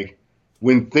 Like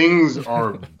when things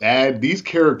are bad, these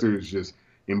characters just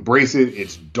embrace it.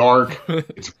 It's dark.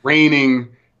 It's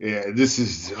raining. Yeah,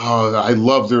 I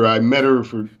loved her. I met her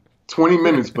for 20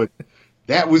 minutes, but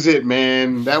that was it,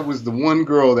 man. That was the one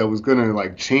girl that was going to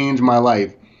like change my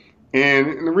life. And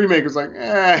in the remake, it's like,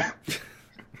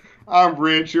 I'm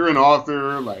rich. You're an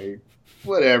author. Like,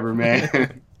 whatever,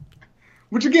 man.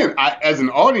 Which again, as an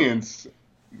audience,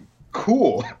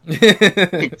 cool.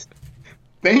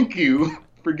 Thank you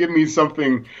for giving me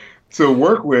something to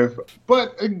work with.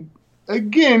 But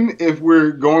again, if we're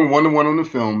going one-to-one on the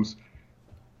films,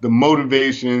 the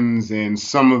motivations and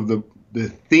some of the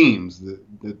themes,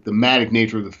 the thematic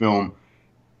nature of the film,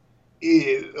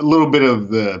 a little bit of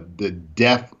the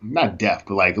not depth,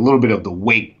 but like a little bit of the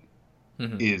weight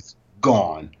is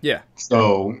gone. Yeah.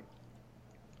 So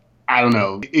I don't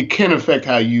know. It can affect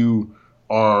how you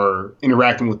are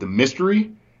interacting with the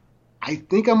mystery. I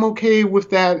think I'm okay with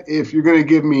that if you're going to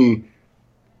give me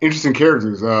interesting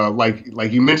characters.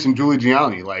 Like you mentioned, Julie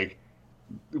Gianni. Like,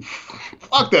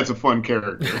 fuck, that's a fun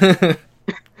character.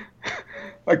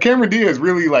 Like Cameron Diaz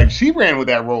really like she ran with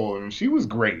that role and she was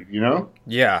great. You know?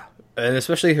 Yeah, and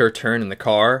especially her turn in the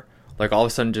car, like all of a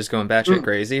sudden just going batshit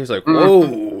crazy. He was like,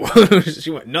 whoa,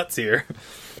 she went nuts here.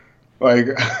 Like,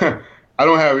 I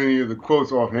don't have any of the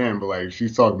quotes offhand, but like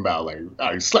she's talking about like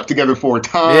I slept together 4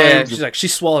 times. Yeah, she's like she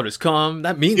swallowed his cum.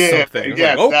 That means something.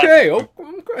 Yeah, like, okay.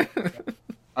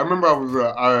 I remember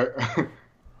I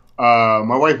was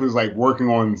my wife was like working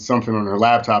on something on her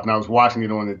laptop, and I was watching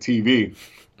it on the TV,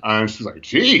 and she was like,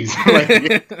 "Geez."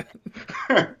 I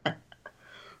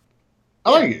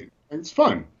like it. It's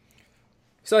fun.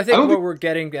 So I think what we're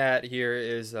getting at here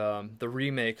is the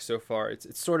remake so far.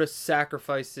 It's sort of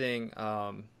sacrificing,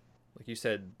 like you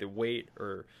said, the weight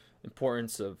or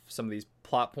importance of some of these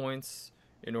plot points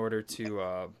in order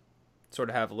to sort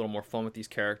of have a little more fun with these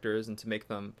characters and to make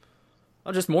them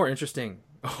just more interesting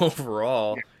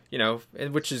overall. You know,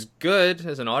 which is good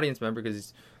as an audience member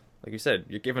because, like you said,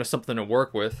 you're giving us something to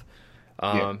work with.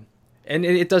 And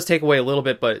it does take away a little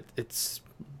bit, but it's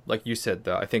like you said,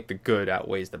 I think the good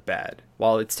outweighs the bad.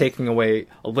 While it's taking away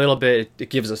a little bit, it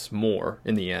gives us more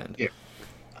in the end. Yeah.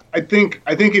 I think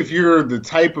if you're the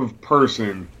type of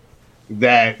person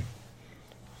that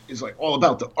is like all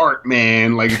about the art,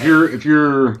 man, like if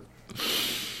you're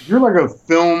like a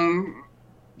film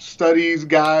studies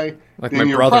guy, like my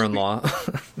brother-in-law.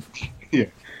 Yeah,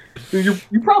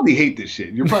 you probably hate this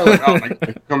shit. You're probably like, oh, like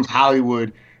here comes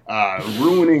Hollywood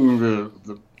ruining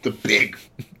the big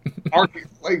art.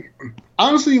 Like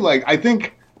honestly, like I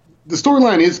think the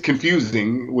storyline is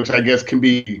confusing, which I guess can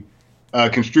be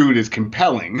construed as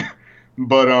compelling,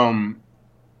 but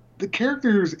the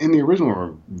characters in the original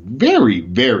are very,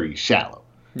 very shallow.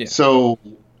 Yeah. So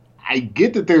I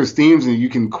get that there's themes and you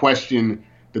can question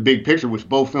the big picture, which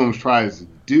both films tries to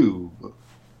do,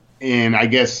 and I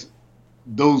guess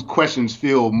those questions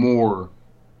feel more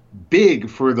big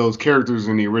for those characters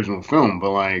in the original film.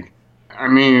 But like, I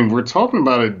mean, we're talking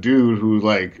about a dude who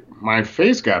like my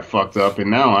face got fucked up and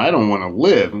now I don't want to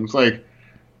live. And it's like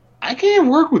I can't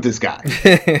work with this guy.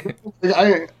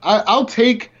 I'll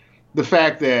take the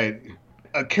fact that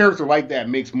a character like that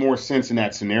makes more sense in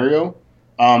that scenario.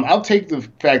 I'll take the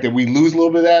fact that we lose a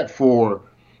little bit of that for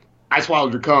I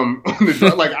swallowed your cum.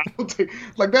 Like I'll take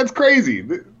like that's crazy.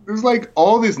 There's like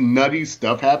all this nutty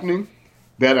stuff happening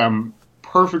that I'm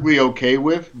perfectly okay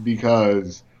with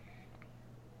because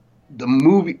the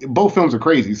movie, both films are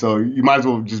crazy, so you might as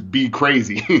well just be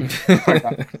crazy.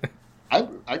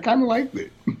 I kind of liked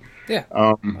it. Yeah,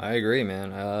 I agree,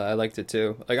 man. I liked it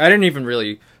too. Like I didn't even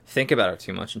really think about it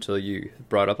too much until you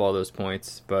brought up all those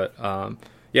points. But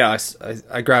yeah,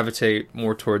 I gravitate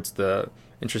more towards the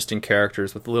interesting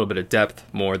characters with a little bit of depth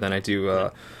more than I do,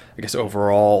 I guess,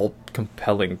 overall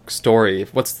compelling story.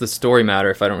 What's the story matter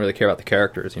if I don't really care about the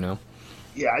characters, you know?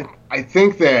 Yeah, I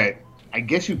think that I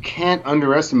guess you can't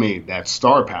underestimate that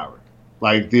star power.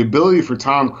 Like the ability for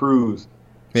Tom Cruise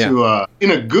to,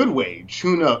 in a good way,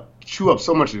 chew up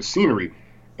so much of the scenery.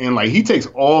 And like he takes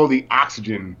all the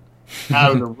oxygen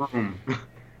out of the room.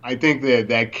 I think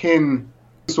that can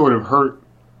sort of hurt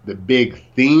the big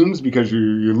themes because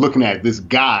you're looking at this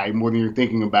guy more than you're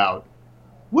thinking about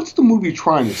what's the movie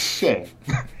trying to say.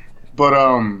 But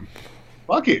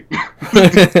fuck it.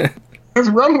 Let's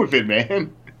run with it,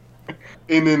 man.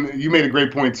 And then you made a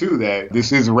great point too that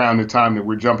this is around the time that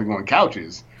we're jumping on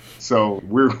couches. So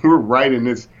we're right in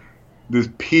this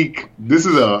peak. This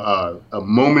is a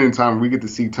moment in time where we get to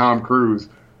see Tom Cruise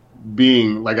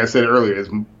being, like I said earlier,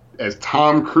 as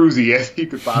Tom Cruisey as he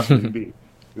could possibly be.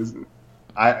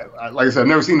 I like I said, I've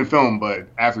never seen the film, but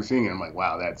after seeing it, I'm like,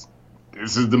 wow,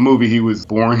 this is the movie he was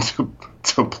born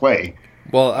to play.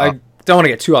 Well, I don't want to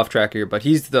get too off track here, but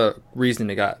he's the reason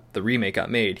the remake got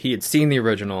made. He had seen the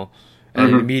original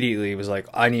and immediately was like,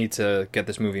 I need to get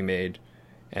this movie made.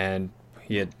 And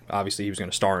he was going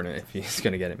to star in it if he's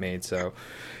going to get it made. So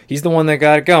he's the one that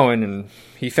got it going, and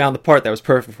he found the part that was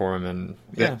perfect for him. And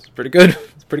yeah, it's pretty good.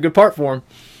 It's a pretty good part for him.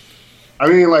 I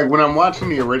mean, like when I'm watching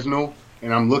the original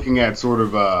and I'm looking at sort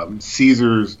of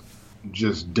Caesar's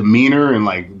just demeanor and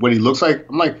like what he looks like,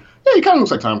 I'm like, yeah, he kind of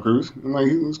looks like Tom Cruise. And like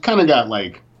he's kind of got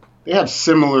like they have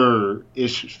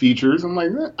similar-ish features. I'm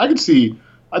like, I could see.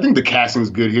 I think the casting's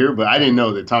good here, but I didn't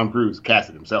know that Tom Cruise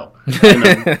casted himself.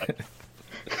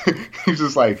 He's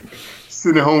just like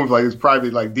sitting at home with like his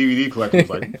private like DVD collection.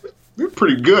 Like they're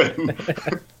pretty good.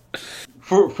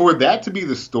 for that to be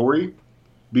the story,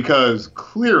 because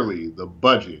clearly the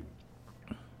budget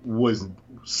was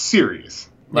serious.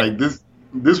 Like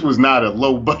this was not a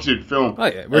low budget film. Oh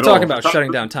yeah, we're talking about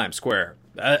shutting down Times Square.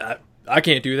 I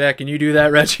can't do that. Can you do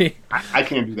that, Reggie? I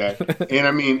can't do that. And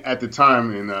I mean, at the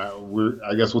time, and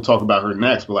I guess we'll talk about her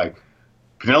next, but like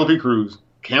Penelope Cruz,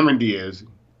 Cameron Diaz,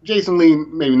 Jason Lee,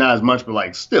 maybe not as much, but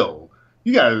like still,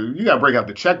 you gotta break out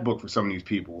the checkbook for some of these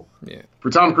people. Yeah. For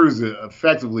Tom Cruise to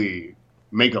effectively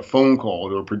make a phone call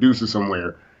to a producer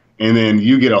somewhere, and then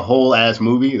you get a whole ass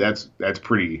movie, that's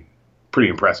pretty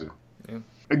impressive. Yeah.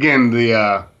 Again,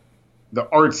 the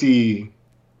artsy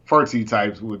fartsy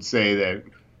types would say that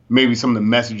maybe some of the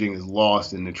messaging is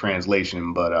lost in the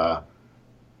translation, but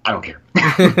I don't care.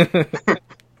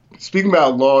 Speaking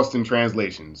about lost in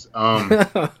translations,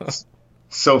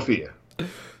 Sophia.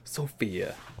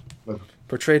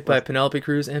 Portrayed by Penelope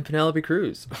Cruz and Penelope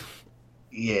Cruz.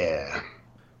 Yeah.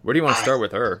 Where do you want to start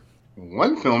with her?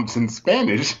 One film's in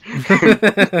Spanish.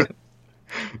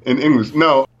 In English.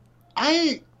 No,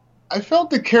 I felt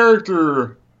the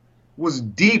character was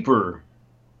deeper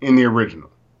in the original.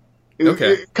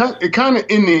 It kind of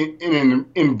in an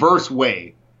inverse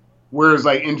way, whereas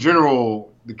like in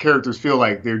general the characters feel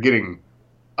like they're getting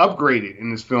upgraded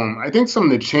in this film. I think some of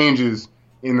the changes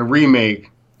in the remake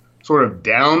sort of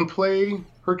downplay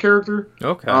her character.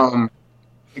 Okay.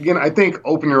 Again, I think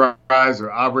Open Your Eyes or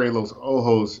Abre los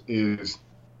Ojos is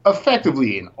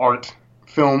effectively an art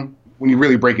film when you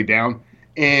really break it down,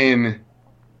 and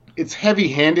it's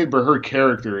heavy-handed, but her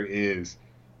character is,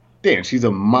 damn, she's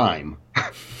a mime.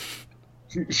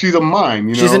 She's a mime,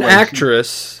 you know. She's an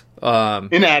actress.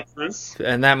 An actress.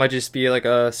 And that might just be like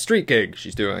a street gig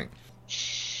she's doing.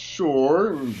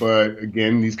 Sure, but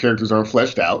again, these characters aren't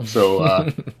fleshed out, so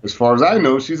as far as I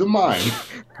know, she's a mime.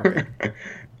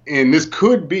 And this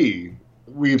could be,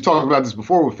 we've talked about this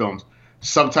before with films,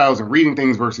 subtitles and reading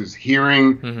things versus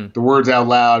hearing the words out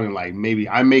loud, and like maybe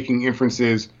I'm making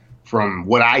inferences from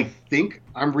what I think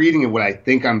I'm reading and what I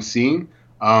think I'm seeing.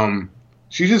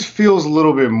 She just feels a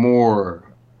little bit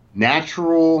more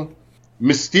natural,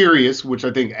 mysterious, which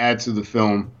I think adds to the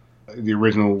film, the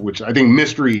original, which I think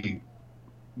mystery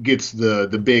gets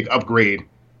the big upgrade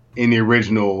in the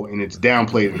original, and it's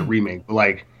downplayed in the remake. But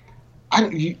like,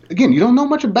 you don't know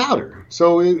much about her,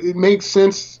 so it makes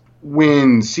sense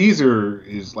when Caesar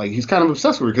is like, he's kind of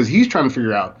obsessed with her because he's trying to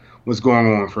figure out what's going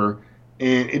on with her,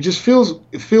 and it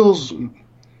feels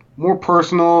more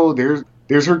personal.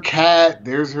 There's her cat,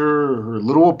 there's her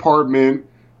little apartment.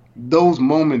 Those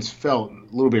moments felt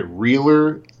a little bit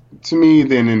realer to me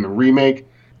than in the remake.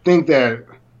 I think that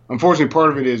unfortunately part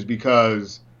of it is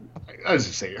because, as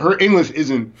I say, her English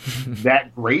isn't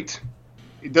that great.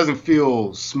 It doesn't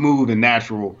feel smooth and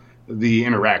natural, the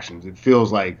interactions. It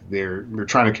feels like they're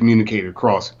trying to communicate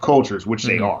across cultures, which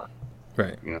they are.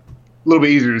 Right. You know, a little bit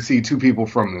easier to see two people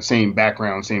from the same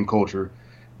background, same culture,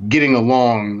 getting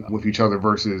along with each other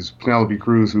versus Penelope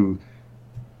Cruz, who,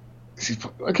 it's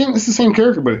the same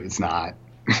character, but it's not.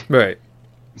 Right.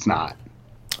 It's not.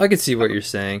 I can see what you're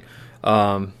saying.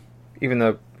 Even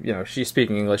though, you know, she's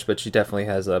speaking English, but she definitely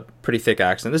has a pretty thick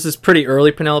accent. This is pretty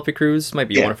early Penelope Cruz. Might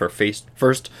be one of her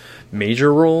first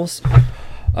major roles.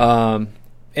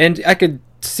 And I could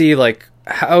see, like,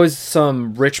 how is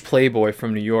some rich playboy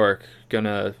from New York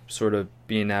gonna sort of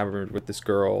be enamored with this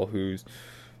girl who's,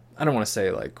 I don't want to say,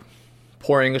 like,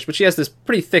 poor English, but she has this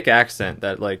pretty thick accent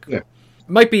that, like,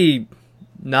 might be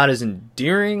not as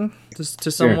endearing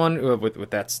to someone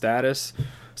with that status.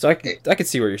 So I could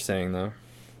see what you're saying, though.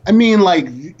 I mean, like,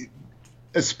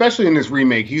 especially in this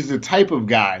remake, he's the type of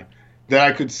guy that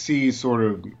I could see sort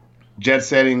of jet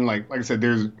setting. Like I said,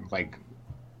 there's like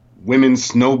women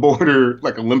snowboarder,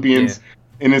 like Olympians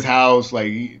in his house.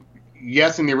 Like,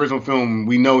 yes, in the original film,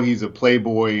 we know he's a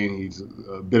playboy and he's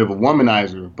a bit of a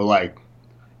womanizer, but like,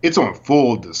 it's on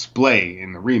full display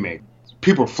in the remake.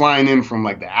 People are flying in from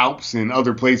like the Alps and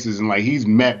other places, and like, he's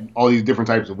met all these different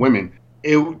types of women.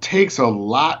 It takes a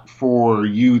lot for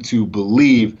you to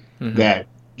believe that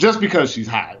just because she's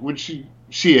hot, which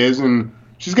she is, and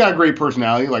she's got a great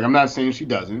personality. Like, I'm not saying she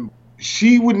doesn't.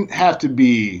 She wouldn't have to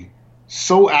be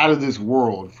so out of this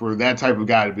world for that type of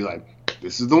guy to be like,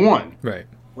 this is the one. Right.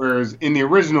 Whereas in the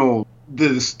original,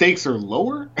 the stakes are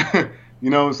lower. You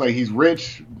know, it's like he's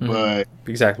rich, but...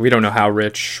 Exactly. We don't know how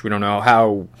rich. We don't know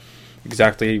how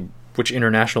exactly which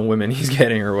international women he's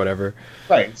getting or whatever.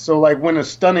 Right. So, like, when a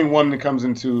stunning woman comes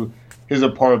into his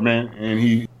apartment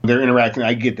and they're interacting,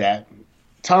 I get that.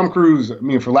 Tom Cruise, I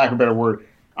mean, for lack of a better word,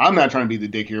 I'm not trying to be the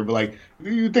dick here, but, like,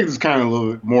 you think it's kind of a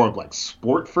little bit more of, like,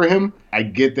 sport for him. I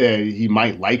get that he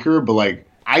might like her, but, like,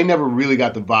 I never really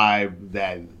got the vibe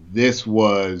that this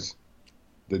was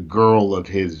the girl of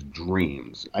his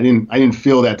dreams. I didn't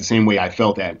feel that the same way I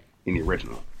felt that in the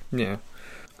original. Yeah.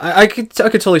 I could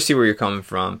totally see where you're coming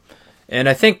from. And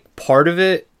I think part of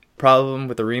it, problem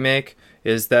with the remake,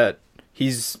 is that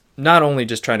he's not only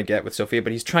just trying to get with Sophia,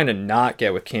 but he's trying to not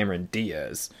get with Cameron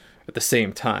Diaz at the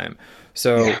same time.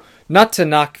 So not to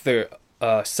knock the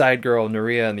side girl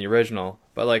Nuria in the original,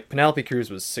 but like Penelope Cruz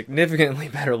was significantly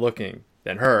better looking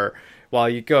than her. While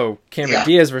you go Cameron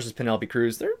Diaz versus Penelope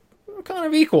Cruz, they're kind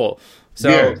of equal.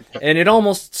 So and it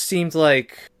almost seemed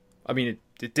like, I mean,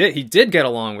 he did get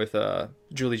along with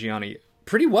Julie Gianni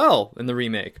pretty well in the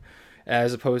remake,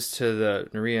 as opposed to the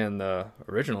Nuria in the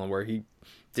original, where he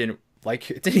didn't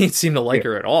seem to like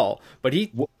her at all. But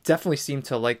he definitely seemed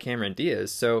to like Cameron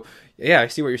Diaz. So yeah, I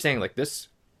see what you're saying. Like this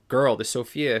girl, this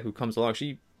Sophia who comes along,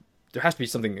 there has to be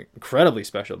something incredibly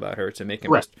special about her to make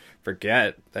him just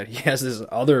forget that he has this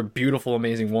other beautiful,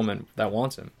 amazing woman that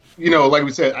wants him. You know, like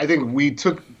we said, I think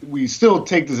we still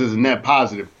take this as a net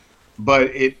positive, but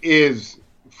it is,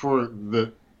 for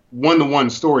the one-to-one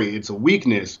story, it's a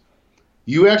weakness.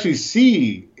 You actually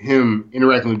see him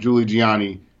interacting with Julie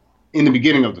Gianni in the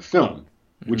beginning of the film,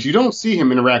 which you don't see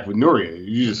him interact with Nuria.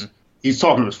 You just he's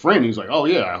talking to his friend. He's like, "Oh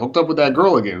yeah, I hooked up with that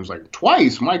girl again." It was like,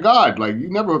 twice. My God, like you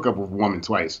never hook up with a woman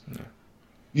twice. Yeah.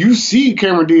 You see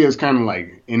Cameron Diaz kind of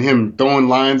like in him throwing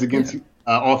lines against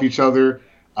off each other,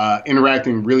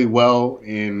 interacting really well,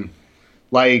 and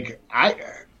like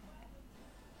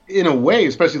in a way,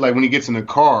 especially like when he gets in the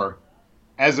car,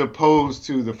 as opposed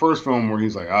to the first film where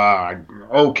he's like,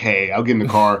 okay, I'll get in the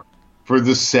car for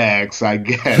the sex, I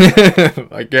guess.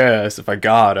 I guess if I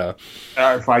gotta,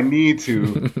 if I need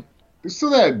to. There's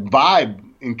still that vibe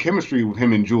and chemistry with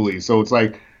him and Julie. So it's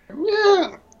like,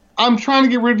 yeah, I'm trying to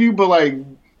get rid of you, but like,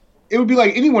 it would be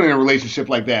like anyone in a relationship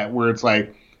like that, where it's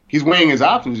like he's weighing his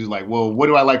options. He's like, well, what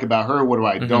do I like about her? What do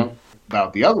I don't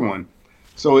about the other one?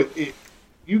 So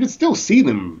you can still see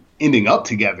them ending up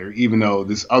together, even though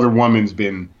this other woman's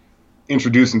been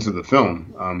introduced into the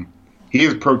film. He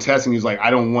is protesting. He's like, I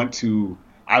don't want to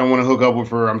hook up with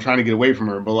her. I'm trying to get away from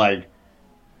her, but like,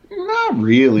 not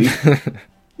really.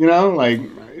 You know, like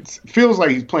it feels like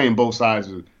he's playing both sides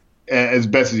as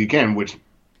best as he can, which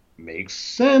makes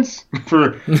sense for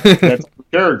that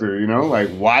character. You know, like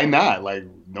why not? Like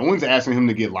no one's asking him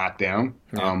to get locked down.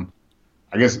 Yeah.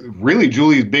 I guess really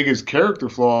Julie's biggest character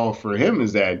flaw for him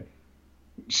is that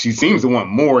she seems to want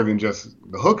more than just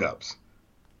the hookups,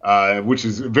 which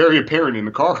is very apparent in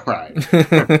the car ride.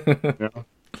 You know?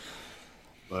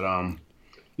 But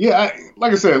yeah,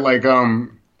 like I said, like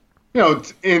you know,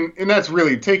 and that's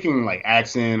really taking like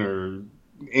accent or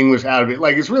English out of it.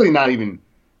 Like it's really not even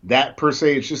that per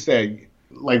se. It's just that,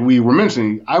 like we were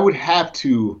mentioning, I would have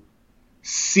to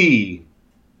see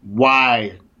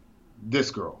why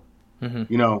this girl,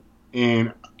 you know,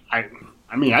 and I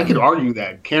mean, I could argue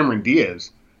that Cameron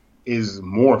Diaz is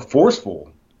more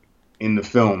forceful in the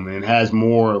film and has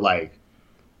more like,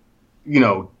 you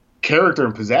know, character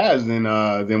and pizzazz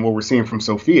than what we're seeing from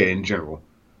Sophia in general.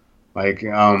 Like,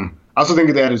 I also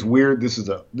think that is weird. This is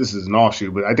an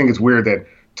offshoot, but I think it's weird that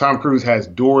Tom Cruise has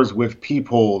doors with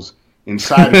peepholes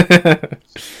inside of it.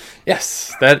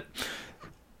 Yes, that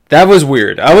was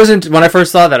weird. When I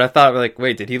first saw that, I thought like,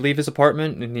 wait, did he leave his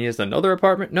apartment and he has another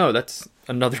apartment? No, that's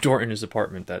another door in his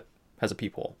apartment that has a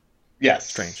peephole. Yes.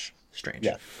 Strange.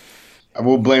 Yeah. I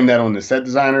will blame that on the set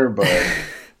designer, but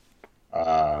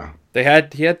he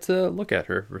had to look at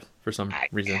her for some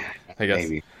reason, I guess.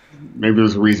 Maybe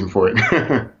there's a reason for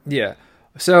it. Yeah.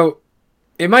 So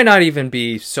it might not even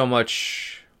be so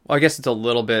much. Well, I guess it's a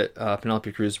little bit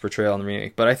Penelope Cruz's portrayal in the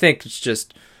remake, but I think it's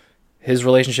just his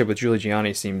relationship with Julie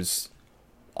Gianni seems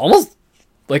almost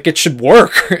like it should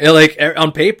work. Like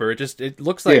on paper, it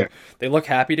looks like they look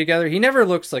happy together. He never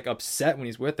looks like upset when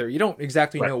he's with her. You don't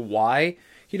exactly know why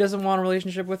he doesn't want a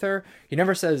relationship with her. He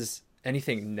never says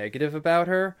anything negative about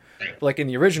her. Like in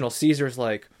the original, Caesar's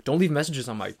like, don't leave messages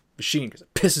on my machine because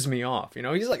it pisses me off. You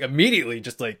know, he's like immediately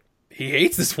just like, he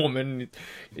hates this woman.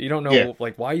 You don't know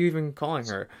like why are you even calling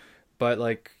her. But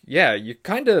like, yeah, you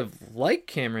kind of like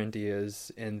Cameron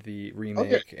Diaz in the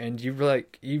remake, and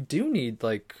you do need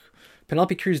like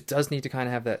Penelope Cruz does need to kind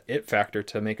of have that it factor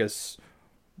to make us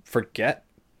forget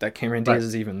that Cameron Diaz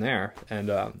is even there. And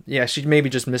she maybe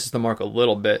just misses the mark a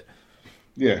little bit.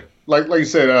 Yeah, like you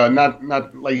said,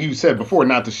 not like you said before,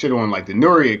 not to shit on like the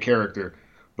Nuria character,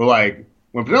 but like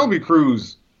when Penelope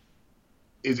Cruz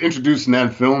is introduced in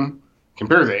that film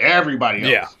compared to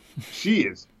everybody else, she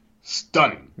is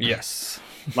stunning. Yes,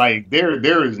 like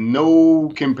there is no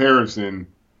comparison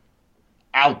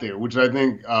out there, which I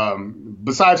think,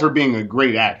 besides her being a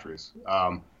great actress,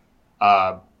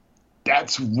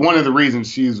 that's one of the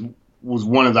reasons was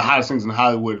one of the hottest things in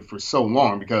Hollywood for so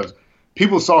long, because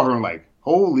people saw her and like,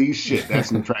 holy shit,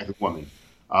 that's an attractive woman.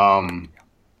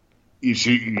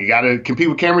 You got to compete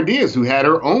with Cameron Diaz, who had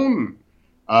her own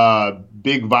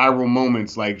big viral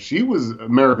moments. Like, she was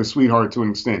America's sweetheart to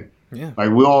an extent. Yeah.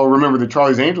 Like, we all remember the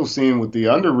Charlie's Angels scene with the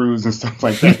underoos and stuff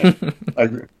like that.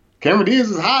 Like, Cameron Diaz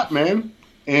is hot, man.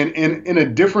 And in a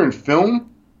different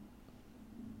film,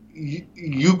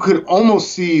 you could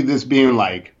almost see this being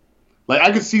like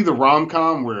I could see the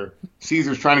rom-com where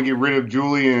Caesar's trying to get rid of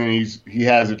Julie and he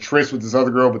has a tryst with this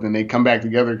other girl, but then they come back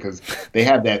together because they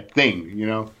have that thing, you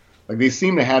know? Like, they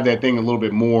seem to have that thing a little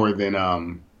bit more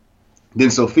than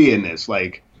Sophia in this.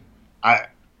 Like,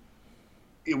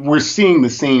 we're seeing the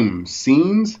same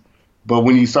scenes, but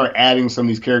when you start adding some of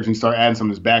these characters and you start adding some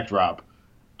of this backdrop,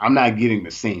 I'm not getting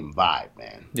the same vibe,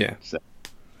 man. Yeah. So,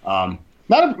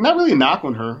 not really a knock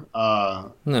on her.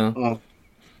 No.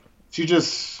 She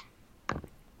just...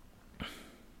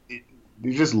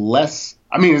 There's just less.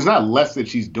 I mean, it's not less that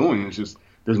she's doing. It's just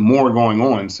there's more going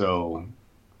on. So,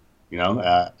 you know,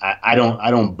 I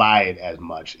don't buy it as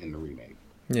much in the remake.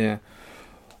 Yeah.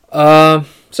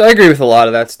 So I agree with a lot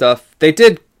of that stuff. They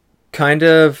did kind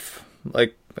of,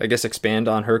 like, I guess, expand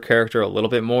on her character a little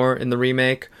bit more in the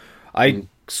remake. I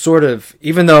sort of,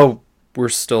 even though we're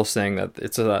still saying that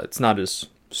it's not as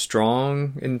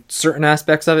strong in certain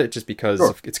aspects of it, just because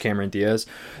it's Cameron Diaz,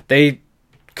 they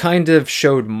kind of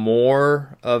showed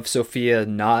more of Sophia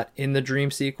not in the dream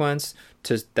sequence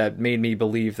that made me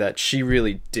believe that she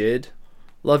really did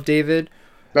love David.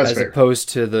 That's fair. Opposed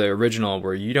to the original,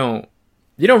 where you don't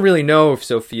really know if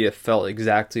Sophia felt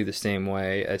exactly the same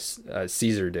way as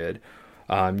Caesar did.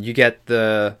 You get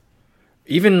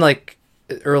even like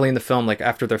early in the film, like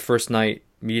after their first night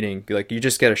meeting, like you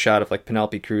just get a shot of like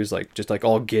Penelope Cruz, like just like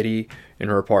all giddy in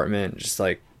her apartment, just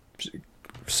like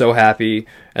so happy.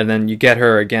 And then you get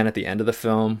her again at the end of the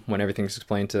film when everything's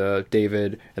explained to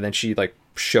David, and then she like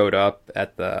showed up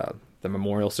at the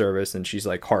memorial service, and she's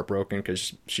like heartbroken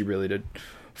because she really did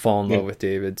fall in love with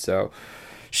David. So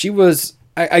she was,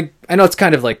 I know it's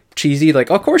kind of like cheesy,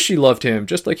 like of course she loved him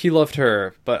just like he loved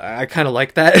her, but I kind of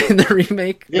like that in the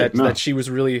remake, that she was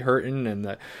really hurting, and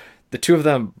that the two of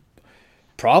them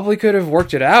probably could have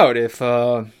worked it out if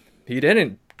he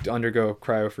didn't undergo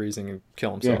cryo freezing and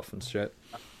kill himself and shit.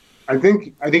 I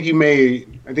think you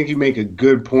make a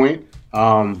good point.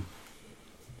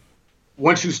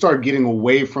 Once you start getting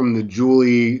away from the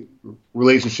Julie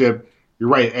relationship, you're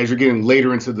right. As you're getting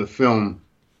later into the film,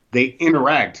 they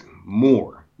interact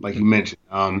more, like you mentioned,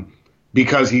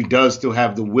 because he does still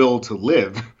have the will to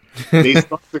live. They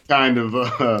start to kind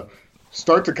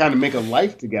of make a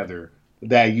life together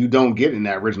that you don't get in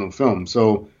that original film.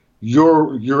 So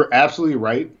you're absolutely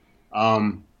right.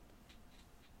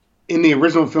 In the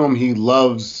original film, he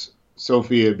loves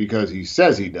Sophia because he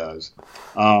says he does.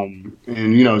 And,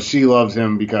 you know, she loves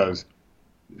him because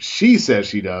she says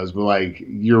she does. But, like,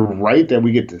 you're right that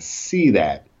we get to see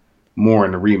that more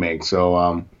in the remake.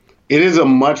 So it is a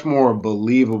much more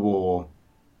believable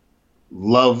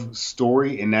love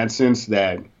story in that sense,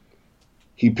 that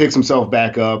he picks himself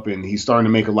back up and he's starting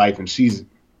to make a life, and she's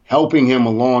helping him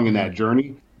along in that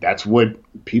journey. That's what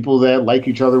people that like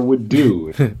each other would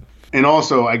do. And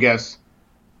also, I guess,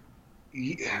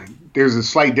 there's a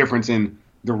slight difference in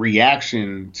the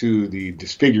reaction to the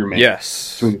disfigurement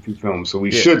between the two films. So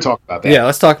we should talk about that. Yeah,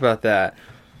 let's talk about that.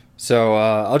 So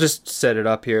I'll just set it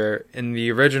up here. In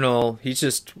the original, he's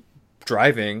just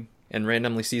driving and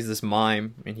randomly sees this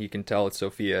mime, and he can tell it's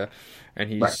Sophia. And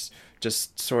he's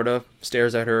just sort of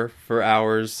stares at her for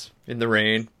hours in the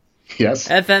rain. Yes.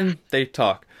 And then they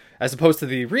talk. As opposed to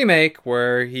the remake,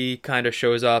 where he kind of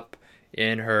shows up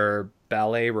in her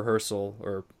ballet rehearsal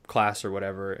or class or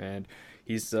whatever, and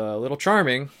he's a little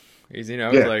charming. He's, you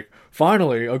know, he's like,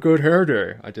 finally a good hair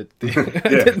day. I did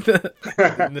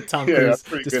the Tom Cruise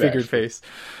disfigured face.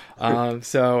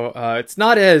 So it's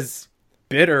not as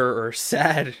bitter or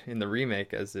sad in the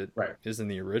remake as it is in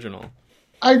the original.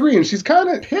 I agree, and she's kind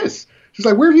of pissed. She's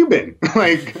like, "Where have you been?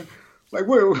 like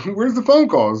where's the phone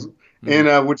calls?" Mm-hmm.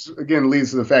 And which again leads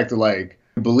to the fact that, like,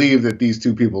 believe that these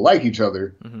two people like each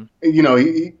other. Mm-hmm. You know,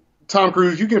 Tom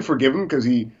Cruise, you can forgive him because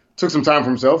he took some time for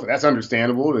himself. That's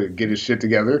understandable, to get his shit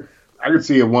together. I could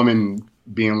see a woman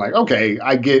being like, okay,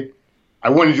 I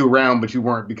wanted you around, but you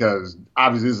weren't, because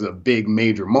obviously this is a big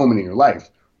major moment in your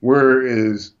life.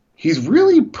 Whereas he's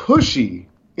really pushy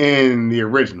in the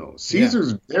original.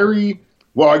 Caesar's very,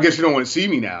 well, I guess you don't want to see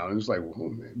me now. And it's like,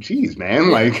 well, geez,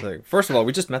 man. Like, first of all,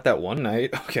 we just met that one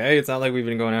night. Okay, it's not like we've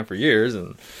been going out for years.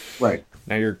 And right.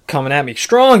 Now you're coming at me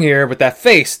strong here with that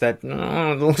face that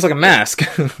looks like a mask.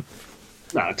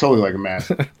 Nah, totally like a mask.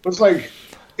 But it's like,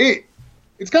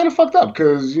 it's kind of fucked up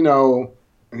because, you know,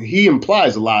 he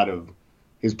implies a lot of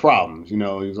his problems. You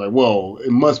know, he's like, well,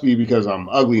 it must be because I'm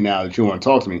ugly now that you want to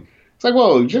talk to me. It's like,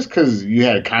 well, just because you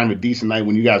had kind of a decent night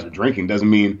when you guys were drinking doesn't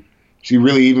mean she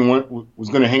really even was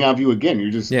going to hang out with you again.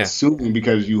 You're just assuming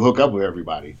because you hook up with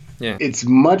everybody. Yeah. It's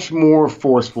much more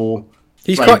forceful.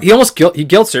 He almost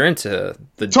guilts her into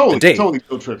the date. Totally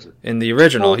guilt trips her. In the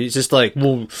original, he's just like,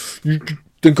 well, you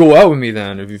then go out with me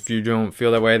then if you don't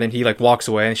feel that way. Then he like walks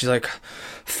away and she's like,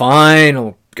 fine,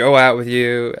 I'll go out with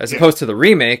you. As opposed to the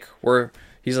remake where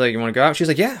he's like, you want to go out? She's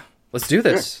like, yeah, let's do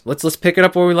this. Yeah. Let's pick it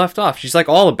up where we left off. She's like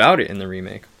all about it in the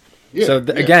remake. Yeah, so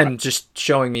again, just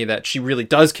showing me that she really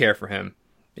does care for him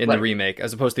in the remake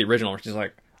as opposed to the original where she's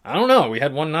like, I don't know. We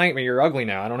had one night, but you're ugly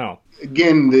now. I don't know.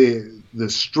 Again, the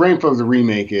strength of the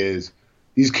remake is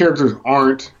these characters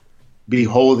aren't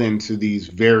beholden to these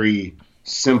very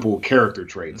simple character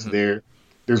traits. Mm-hmm.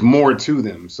 There's more to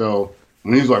them. So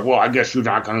when he's like, well, I guess you're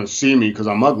not going to see me because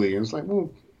I'm ugly. And it's like,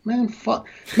 well, man, fuck.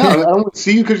 No, I don't want to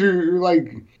see you because you're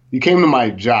like, you came to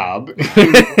my job.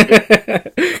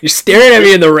 You're staring at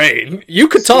me in the rain. You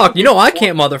could talk. You know I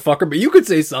can't, motherfucker, but you could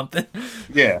say something.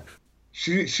 Yeah.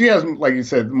 She has, like you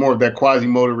said, more of that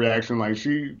Quasimodo reaction. Like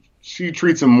she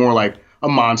treats him more like a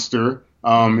monster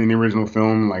in the original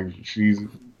film. Like she's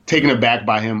taken aback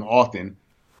by him often,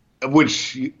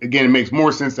 which again it makes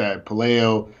more sense that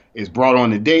Pelayo is brought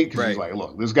on the date because he's like,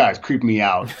 look, this guy's creeping me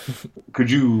out.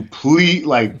 Could you please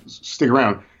like stick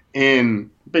around? And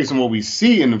based on what we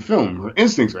see in the film, her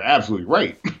instincts are absolutely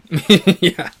right.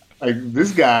 Yeah, like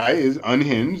this guy is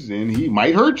unhinged and he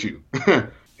might hurt you.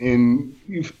 And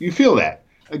you feel that.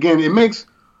 Again, it makes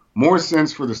more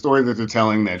sense for the story that they're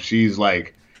telling that she's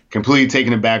like completely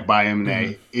taken aback by him, and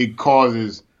that it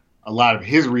causes a lot of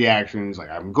his reactions.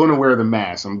 Like, I'm going to wear the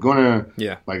mask. I'm going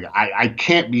to, like, I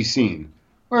can't be seen.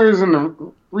 Whereas in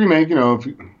the remake, you know,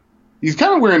 he's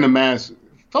kind of wearing the mask,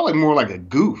 felt like more like a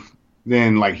goof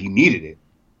than like he needed it.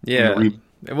 Yeah.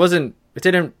 It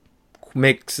didn't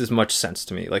make as much sense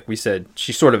to me. Like we said,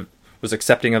 she sort of was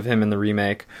accepting of him in the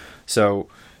remake. So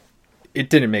it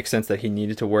didn't make sense that he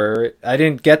needed to wear it. I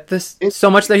didn't get this so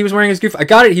much that he was wearing his goof. I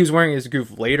got it. He was wearing his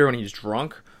goof later when he's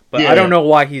drunk, but I don't know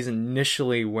why he's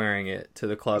initially wearing it to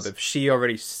the club if she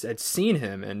already had seen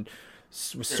him and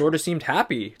sort of seemed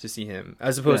happy to see him,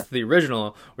 as opposed to the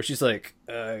original where she's like,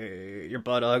 "You're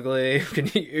butt ugly. Can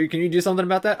you do something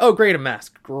about that?" Oh, great, a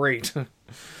mask. Great.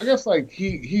 I guess like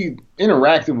he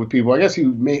interacted with people. I guess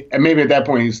maybe at that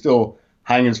point he's still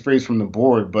hiding his face from the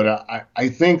board, but I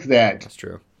think that's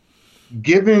true.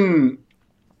 Given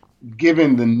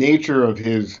the nature of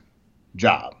his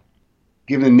job,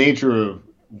 given the nature of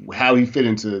how he fit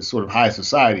into sort of high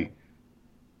society,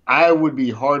 I would be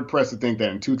hard pressed to think that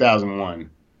in 2001,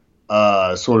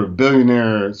 sort of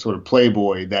billionaire, sort of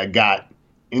playboy that got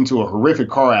into a horrific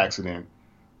car accident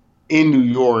in New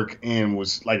York and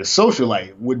was like a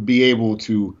socialite would be able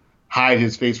to hide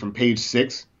his face from Page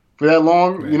Six for that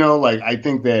long. Right. You know, like I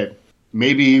think that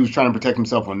maybe he was trying to protect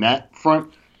himself on that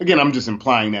front. Again, I'm just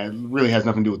implying that it really has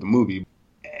nothing to do with the movie.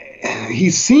 He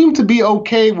seemed to be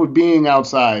okay with being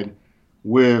outside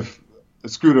with a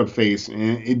screwed up face,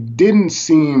 and it didn't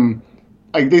seem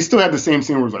like they still had the same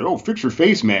scene where it's like, "Oh, fix your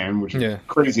face, man," which is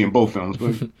crazy in both films.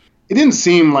 But it didn't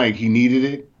seem like he needed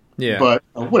it. Yeah. But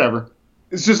whatever.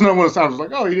 It's just not one of those times like,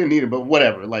 "Oh, he didn't need it," but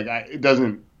whatever. Like it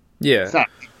doesn't. Yeah. It's not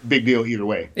a big deal either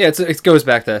way. Yeah, it goes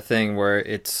back to that thing where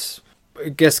it's, I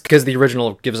guess, because the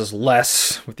original gives us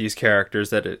less with these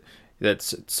characters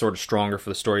that's sort of stronger for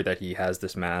the story that he has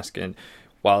this mask, and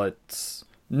while it's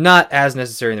not as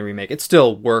necessary in the remake, it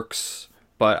still works.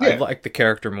 But I like the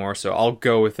character more, so I'll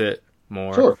go with it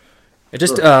more. Sure. And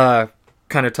just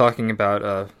kind of talking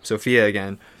about Sophia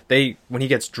again. When he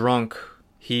gets drunk,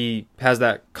 he has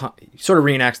that he sort of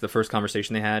reenacts the first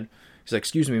conversation they had. He's like,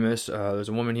 "Excuse me, miss, there's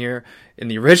a woman here." In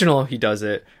the original, he does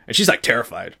it, and she's like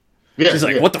terrified. Yeah, she's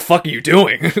like, "What the fuck are you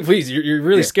doing? Please, you're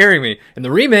really scaring me." In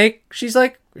the remake, she's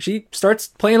like, she starts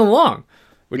playing along,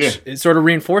 which it sort of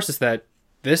reinforces that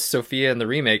this Sophia in the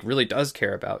remake really does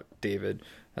care about David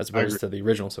as opposed to the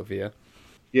original Sophia.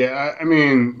 Yeah, I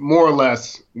mean, more or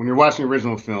less, when you're watching the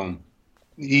original film,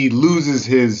 he loses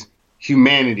his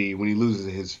humanity when he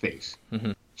loses his face.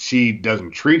 Mm-hmm. She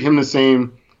doesn't treat him the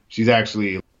same. She's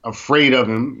actually afraid of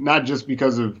him, not just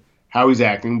because of how he's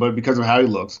acting, but because of how he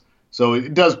looks. So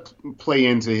it does play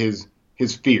into his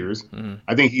fears. Mm-hmm.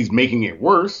 I think he's making it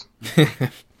worse.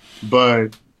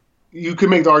 But you could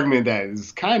make the argument that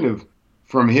it's kind of,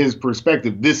 from his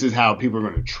perspective, this is how people are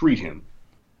going to treat him.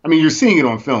 I mean, you're seeing it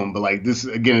on film, but like this,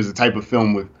 again, is a type of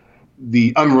film with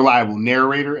the unreliable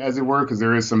narrator, as it were, because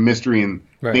there is some mystery and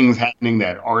things happening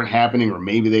that aren't happening, or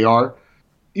maybe they are.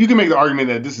 You can make the argument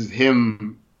that this is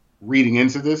him reading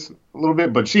into this a little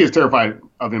bit, but she is terrified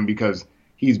of him because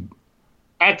he's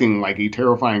acting like a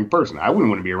terrifying person. I wouldn't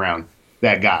want to be around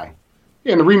that guy.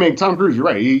 Yeah, in the remake, Tom Cruise, you're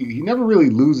right. He never really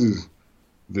loses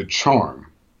the charm.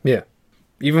 Yeah.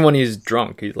 Even when he's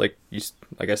drunk, he's like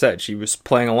I said, she was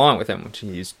playing along with him when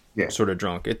he's sort of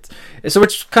drunk.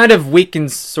 Which kind of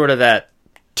weakens sort of that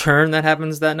turn that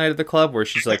happens that night at the club where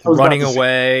she's like running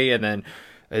away, and then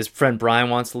his friend Brian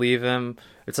wants to leave him.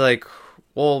 It's like,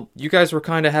 well, you guys were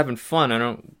kind of having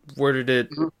fun. Where did it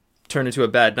turn into a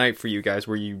bad night for you guys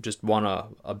where you just want to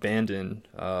abandon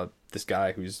this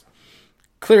guy who's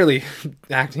clearly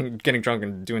getting drunk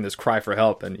and doing this cry for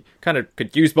help, and he kind of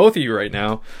could use both of you right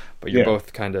now, but you're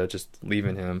both kind of just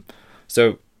leaving him.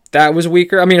 So that was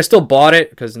weaker. I mean, I still bought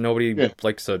it because nobody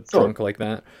likes a drunk like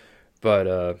that,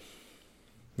 but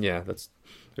yeah, it was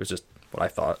just what I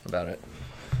thought about it.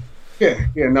 Yeah,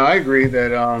 no, I agree that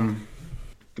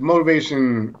the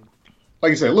motivation,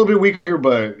 like you said, a little bit weaker,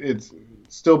 but it's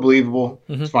still believable.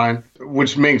 Mm-hmm. It's fine,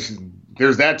 which makes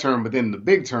there's that turn, but then the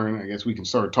big turn, I guess we can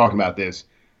start talking about this.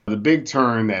 The big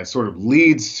turn that sort of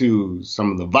leads to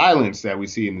some of the violence that we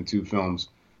see in the two films,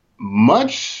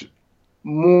 much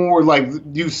more like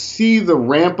you see the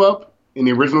ramp up in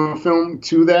the original film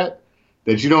to that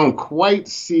you don't quite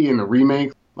see in the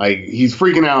remake. Like, he's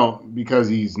freaking out because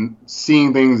he's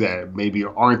seeing things that maybe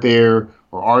aren't there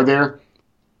or are there.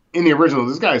 In the original,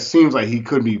 this guy seems like he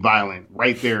could be violent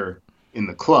right there in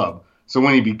the club. So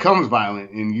when he becomes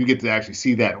violent and you get to actually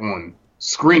see that on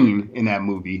screen in that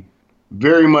movie,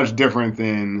 very much different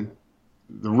than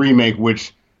the remake,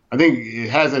 which I think it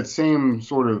has that same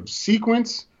sort of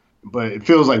sequence, but it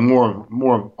feels like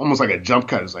more almost like a jump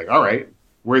cut. It's like, all right,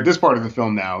 we're at this part of the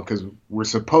film now because we're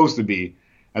supposed to be,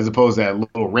 as opposed to that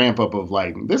little ramp up of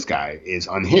like, this guy is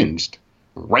unhinged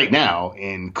right now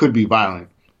and could be violent.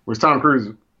 Whereas Tom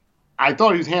Cruise, I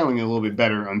thought he was handling it a little bit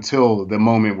better until the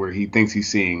moment where he thinks he's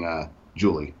seeing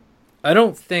Julie. I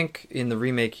don't think in the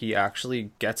remake he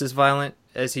actually gets as violent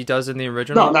as he does in the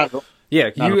original. No, not at all. Yeah,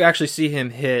 you actually see him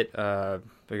hit, I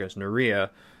guess, Naria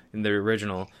in the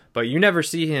original, but you never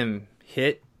see him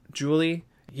hit Julie.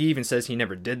 He even says he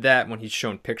never did that when he's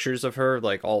shown pictures of her,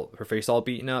 like her face all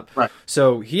beaten up. Right.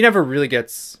 So he never really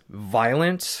gets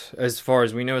violent as far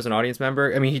as we know as an audience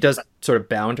member. I mean, he does sort of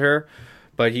bound her,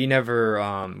 but he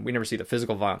never, we never see the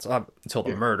physical violence until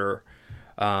the murder.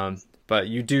 But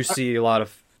you do see a lot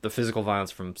of the physical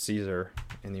violence from Caesar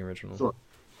in the original. Sure.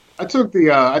 I took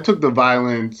the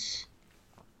violence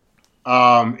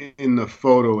in the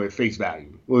photo at face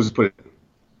value. We'll just put it.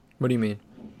 What do you mean?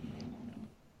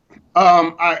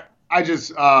 I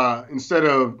just instead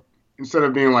of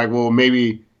being like, well,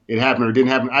 maybe it happened or didn't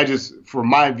happen, I just, for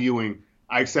my viewing,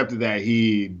 I accepted that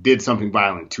he did something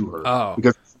violent to her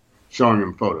because showing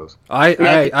him photos.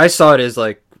 I saw it as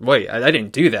like, wait, I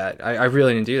didn't do that. I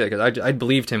really didn't do that because I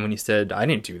believed him when he said I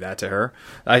didn't do that to her.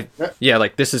 Like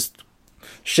this is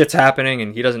shit's happening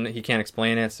and he can't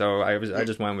explain it, so I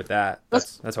just went with that.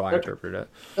 That's how I interpreted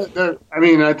it. I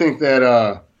mean, I think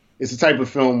that it's the type of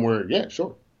film where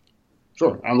sure.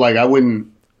 I'm like, I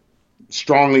wouldn't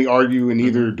strongly argue in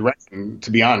either direction, to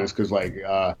be honest, because like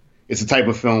it's a type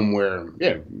of film where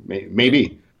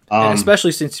maybe. And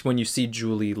especially since when you see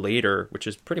Julie later, which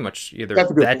is pretty much either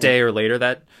that day or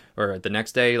later or the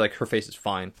next day, like her face is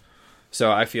fine.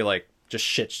 So I feel like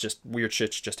weird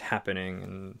shit's just happening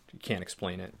and you can't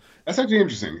explain it. That's actually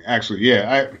interesting. Actually,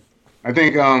 yeah, I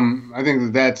think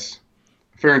that's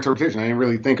a fair interpretation. I didn't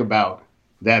really think about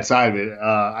that side of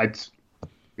it.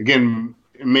 Again,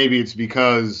 maybe it's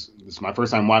because it's my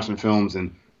first time watching films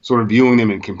and sort of viewing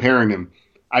them and comparing them.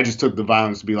 I just took the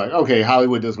violence to be like, okay,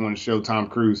 Hollywood doesn't want to show Tom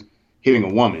Cruise hitting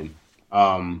a woman.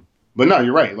 But no,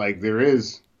 you're right. Like, there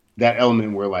is that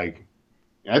element where, like,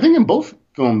 I think in both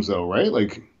films, though, right?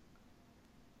 Like,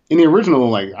 in the original,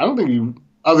 like, I don't think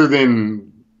other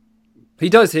than... He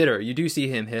does hit her. You do see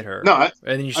him hit her. No,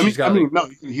 no,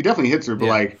 he definitely hits her, but,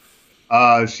 like,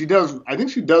 she does... I think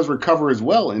she does recover as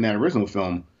well in that original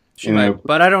film. She might,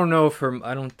 but I don't know if her...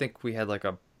 I don't think we had, like,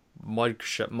 a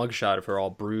mugshot of her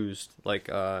all bruised like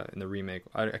in the remake.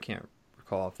 I can't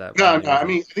recall if that. No, I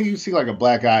mean, I think you see like a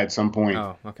black eye at some point.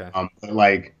 Oh, okay. But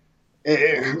like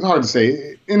it's hard to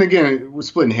say. And again, we're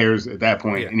splitting hairs at that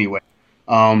point anyway.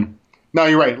 No,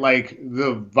 you're right. Like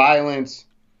the violence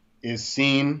is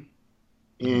seen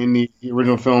in the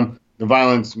original film. The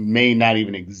violence may not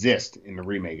even exist in the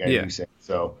remake, as you said.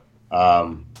 So,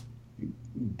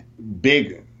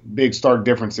 big stark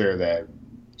difference there that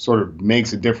sort of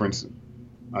makes a difference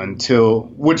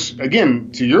which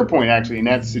again, to your point, actually, in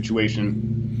that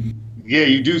situation,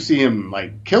 you do see him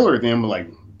like kill her at the end, but like,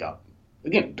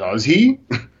 again, does he?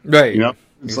 Right. You know,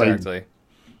 it's exactly. Like,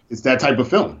 it's that type of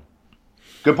film.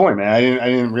 Good point, man. I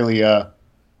didn't really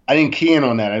I didn't key in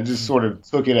on that. I just sort of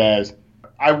took it as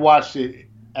I watched it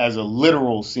as a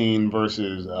literal scene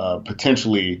versus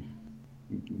potentially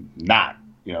not,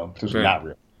 potentially Right. not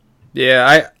real.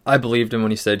 Yeah, I believed him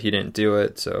when he said he didn't do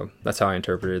it, so that's how I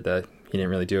interpreted that he didn't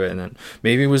really do it, and then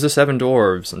maybe it was the Seven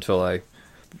Dwarves until I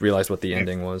realized what the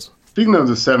ending was. Speaking of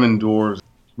the Seven Dwarves,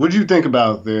 what did you think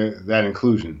about that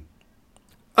inclusion?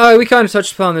 We kind of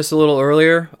touched upon this a little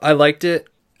earlier. I liked it.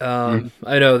 I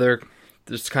know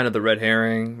there's kind of the red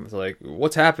herring. It's like,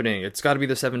 what's happening? It's got to be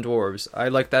the Seven Dwarves. I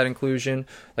like that inclusion.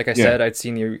 Like I said, I'd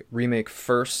seen the remake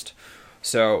first,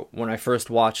 so when I first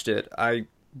watched it, I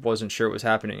wasn't sure what was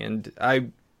happening, and I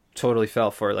totally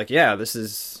fell for it. Like, yeah, this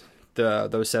is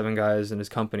those seven guys in his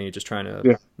company just trying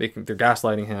to they're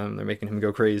gaslighting him. They're making him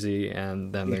go crazy,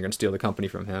 and then they're going to steal the company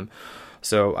from him.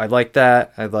 So I liked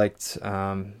that. I liked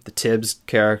the Tibbs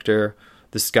character,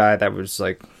 this guy that was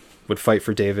like would fight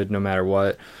for David no matter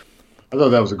what. I thought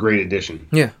that was a great addition.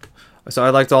 Yeah. So I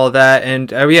liked all of that,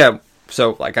 and yeah.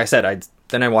 So like I said,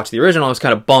 I watched the original. I was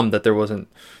kind of bummed that there wasn't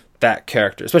that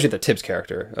character, especially the Tibbs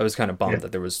character. I was kind of bummed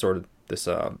that there was sort of this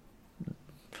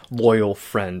loyal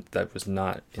friend that was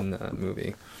not in the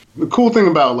movie. The cool thing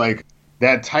about like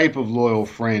that type of loyal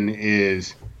friend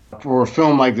is for a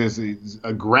film like this, it's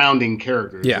a grounding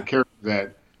character. It's a character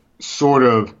that sort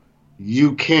of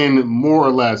you can more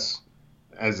or less,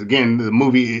 as again, the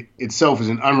movie itself is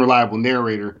an unreliable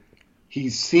narrator. He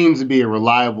seems to be a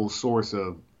reliable source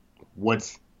of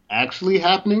what's actually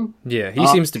happening. Yeah, he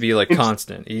seems to be like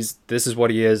constant. This is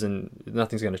what he is, and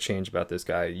nothing's going to change about this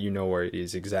guy. You know where he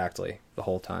is exactly the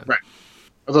whole time. Right.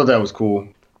 I thought that was cool.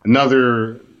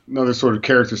 Another sort of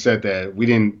character set that we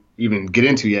didn't even get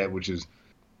into yet, which is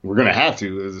we're going to have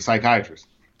to, is a psychiatrist.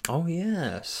 Oh,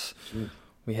 yes.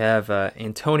 We have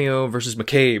Antonio versus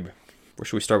McCabe. Where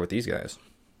should we start with these guys?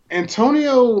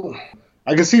 Antonio,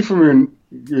 I can see from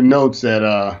your notes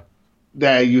that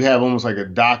you have almost like a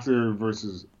doctor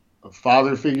versus a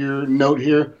father figure note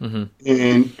here. Mm-hmm.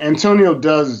 And Antonio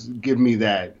does give me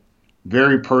that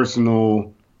very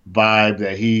personal vibe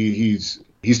that he's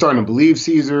starting to believe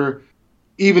Caesar,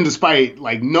 even despite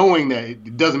like knowing that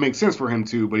it doesn't make sense for him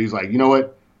to, but he's like, you know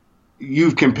what?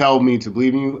 You've compelled me to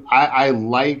believe in you. I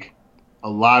like a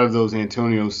lot of those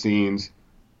Antonio scenes,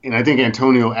 and I think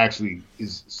Antonio actually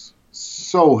is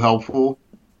so helpful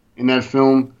in that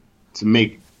film to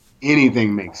make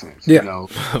anything make sense. Yeah,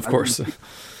 of course.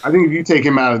 I think if you take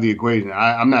him out of the equation,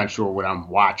 I'm not sure what I'm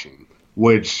watching,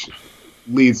 which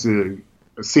leads to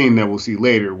a scene that we'll see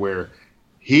later where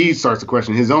he starts to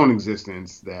question his own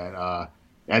existence.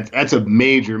 That's a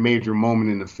major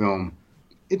moment in the film.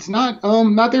 It's not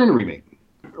there in the remake,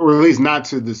 or at least not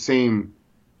to the same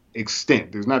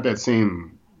extent. There's not that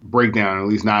same breakdown, at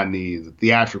least not in the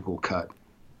theatrical cut.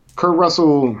 Kurt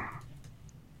Russell,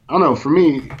 I don't know. For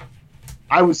me,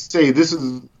 I would say this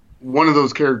is one of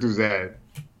those characters that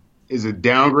is a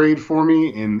downgrade for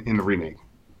me in the remake.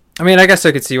 I mean, I guess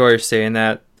I could see why you're saying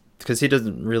that, because he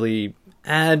doesn't really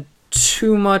add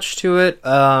too much to it,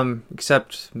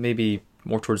 except maybe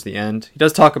more towards the end. He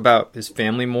does talk about his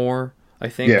family more, I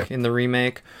think, in the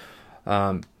remake.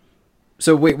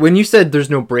 So wait, when you said there's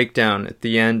no breakdown at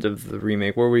the end of the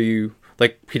remake, where were you?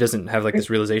 Like, he doesn't have like this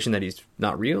realization that he's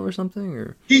not real or something,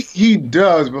 or he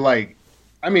does, but like,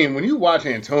 I mean, when you watch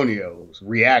Antonio's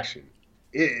reaction,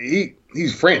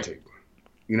 he's frantic.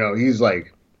 You know, he's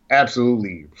like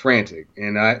absolutely frantic,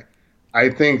 and I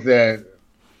think that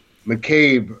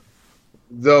McCabe,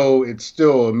 though it's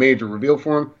still a major reveal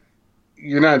for him,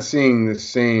 you're not seeing the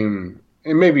same,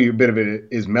 and maybe a bit of it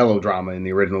is melodrama in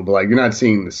the original, but like you're not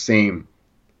seeing the same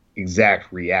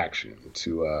exact reaction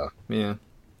to yeah.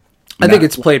 I think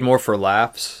it's played more for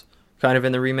laughs, kind of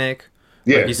in the remake.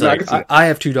 Yeah, like he's like, I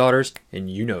have two daughters, and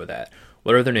you know that.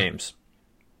 What are their names?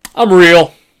 I'm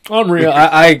real.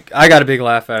 I got a big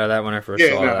laugh out of that when I first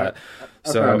saw that.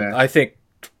 I think,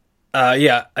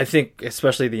 I think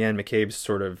especially the end, McCabe's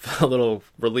sort of a little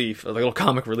relief, a little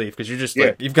comic relief, because you're just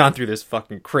like, you've gone through this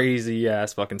fucking crazy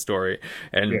ass fucking story,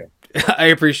 and I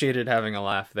appreciated having a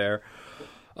laugh there.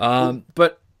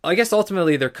 But I guess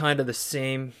ultimately they're kind of the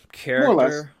same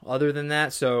character other than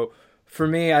that. So for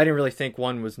me, I didn't really think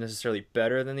one was necessarily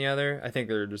better than the other. I think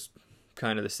they're just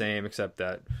kind of the same, except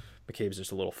that McCabe's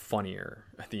just a little funnier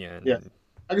at the end. Yeah,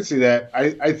 I can see that.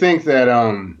 I think that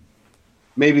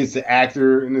maybe it's the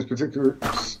actor in this particular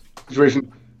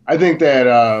situation. I think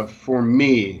that for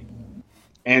me,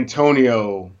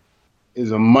 Antonio is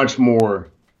a much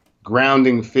more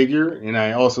grounding figure, and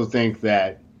I also think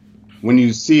that when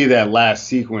you see that last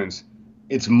sequence,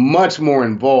 it's much more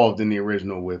involved in the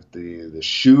original with the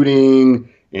shooting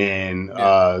and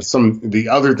some of the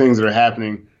other things that are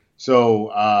happening. So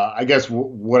I guess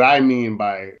what I mean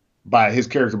by his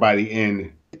character by the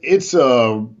end, it's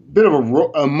a bit of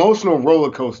a emotional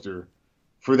roller coaster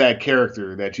for that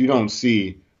character that you don't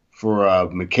see for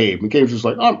McCabe. McCabe's just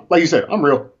like, like you said, I'm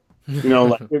real.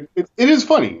 Like it is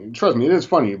funny. Trust me, it is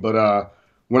funny. But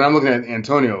when I'm looking at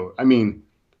Antonio, I mean,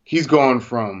 he's gone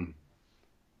from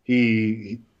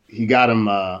he got him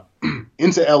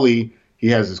into LE. He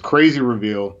has this crazy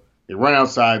reveal. They run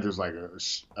outside. There's like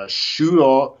a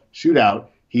shootout.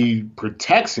 He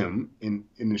protects him in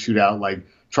the shootout, like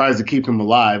tries to keep him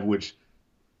alive, which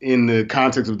in the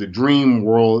context of the dream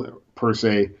world per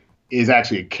se is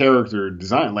actually a character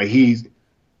design. Like he's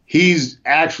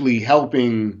actually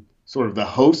helping sort of the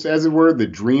host, as it were, the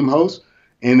dream host.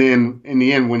 And then in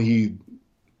the end, when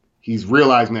he's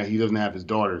realizing that he doesn't have his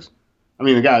daughters, I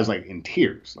mean, the guy's like in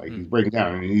tears, like he's breaking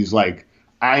down, and he's like,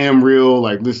 "I am real.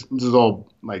 Like this is all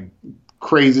like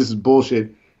crazy. This is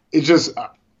bullshit." It's just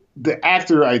the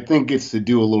actor, I think, gets to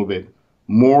do a little bit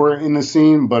more in the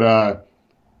scene, but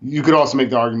you could also make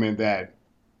the argument that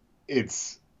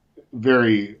it's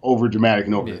very over dramatic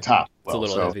and over the top. It's a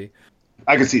little heavy.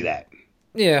 I can see that.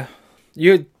 Yeah,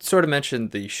 you had sort of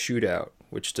mentioned the shootout,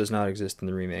 which does not exist in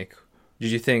the remake. Did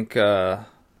you think the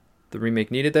remake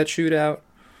needed that shootout?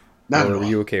 Not at all. Were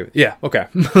you okay with? Yeah, okay.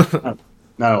 Not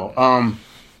at all.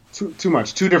 Too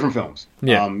much. Two different films.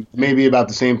 Yeah. Maybe about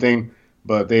the same thing,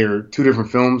 but they are two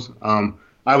different films.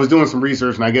 I was doing some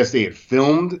research, and I guess they had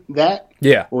filmed that.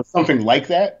 Yeah. Or something like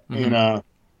that. Mm-hmm. And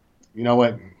you know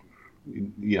what?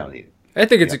 You don't need it. I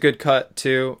think it's a good cut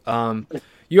too.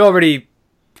 You already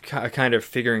kind of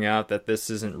figuring out that this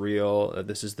isn't real, that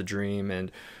this is the dream,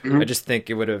 and I just think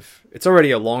it would have. It's already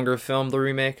a longer film, the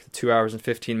remake, 2 hours and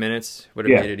 15 minutes would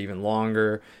have made it even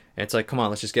longer. And it's like, come on,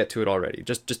 let's just get to it already.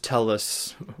 Just tell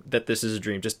us that this is a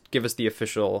dream. Just give us the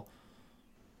official.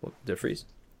 Did it freeze?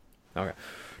 Okay.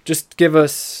 Just give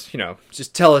us,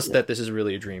 just tell us that this is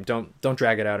really a dream. Don't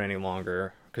drag it out any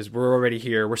longer, because we're already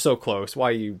here. We're so close. Why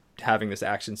are you having this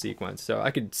action sequence? So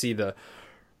I could see the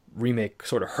remake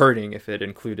sort of hurting if it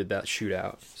included that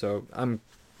shootout. So I'm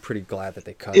pretty glad that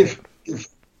they cut it.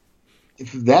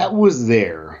 If that was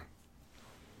there,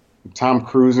 Tom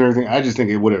Cruise and everything, I just think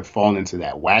it would have fallen into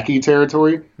that wacky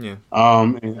territory. Yeah.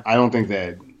 And I don't think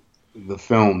that the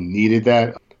film needed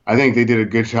that. I think they did a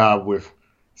good job with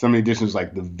some of the additions,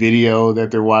 like the video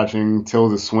that they're watching,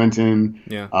 Tilda Swinton.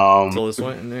 Yeah. Tilda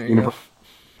Swinton, there you go.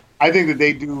 I think that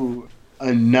they do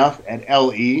enough at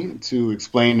LE to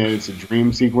explain that it's a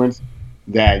dream sequence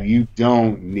that you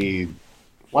don't need.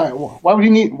 Why would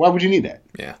you need that?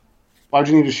 Yeah. Why would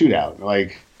you need a shootout?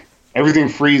 Like everything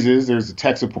freezes. There's a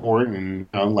tech support, and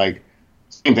like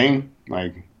same thing.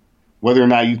 Like whether or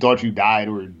not you thought you died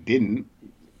or didn't,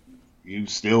 you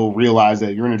still realize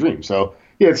that you're in a dream. So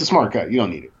yeah, it's a smart cut. You don't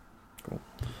need it. Cool.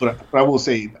 But I will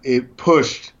say it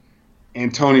pushed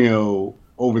Antonio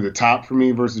over the top for me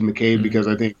versus McCabe because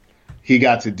I think he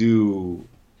got to do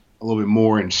a little bit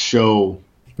more and show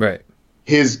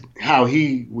how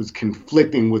he was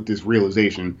conflicting with this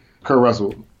realization. Kurt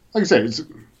Russell, like I said, it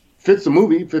fits the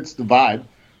movie, fits the vibe.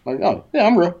 Like, oh yeah,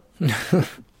 I'm real.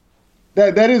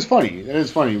 That is funny. That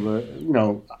is funny. But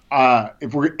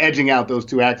if we're edging out those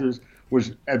two actors,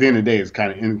 which at the end of the day is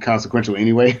kind of inconsequential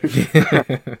anyway,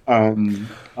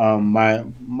 my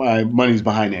money's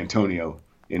behind Antonio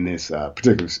in this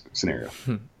particular scenario.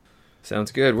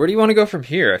 Sounds good. Where do you want to go from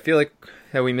here? I feel like,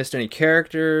 have we missed any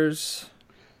characters?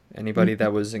 Anybody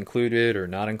that was included or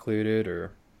not included?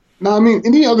 Or no, I mean,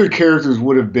 any other characters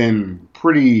would have been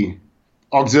pretty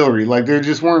auxiliary. Like, there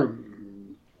just weren't.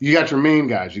 You got your main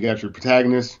guys. You got your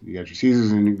protagonists. You got your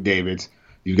Caesars and your Davids.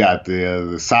 You got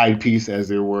the side piece, as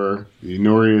there were, the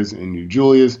Norias and your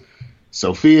Julias.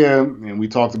 Sophia, and we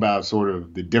talked about sort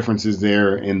of the differences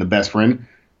there in the best friend.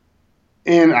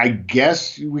 And I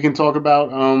guess we can talk about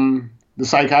the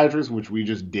psychiatrist, which we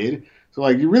just did. So,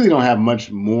 like, you really don't have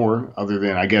much more other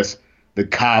than, I guess, the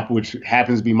cop, which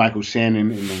happens to be Michael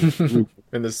Shannon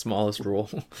in the smallest role.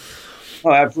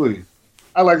 Oh, absolutely.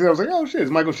 I liked it. I was like, oh, shit,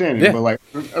 it's Michael Shannon. Yeah. But, like,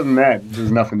 other than that,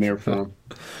 there's nothing there for him.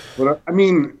 But, I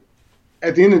mean,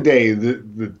 at the end of the day,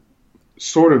 the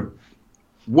sort of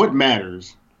what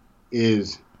matters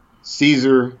is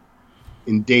Caesar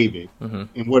and David. Mm-hmm.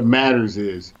 And what matters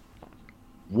is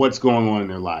what's going on in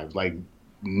their lives. Like,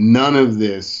 none of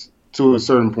this, to a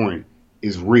certain point,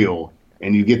 is real.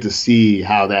 And you get to see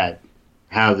how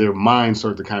their minds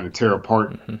start to kind of tear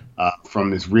apart from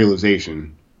this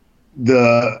realization.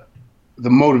 The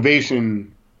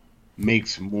motivation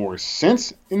makes more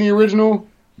sense in the original,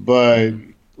 but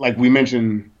like we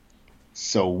mentioned,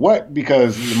 so what?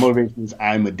 Because the motivation is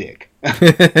I'm a dick.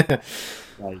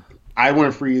 Like, I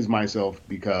want to freeze myself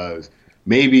because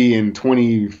maybe in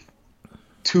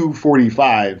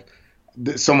 2245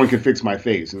 someone can fix my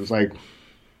face. And it's like,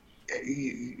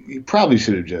 you probably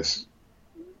should have just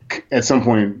at some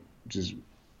point just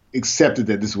accepted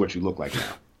that this is what you look like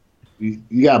now.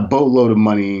 You got a boatload of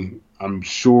money. I'm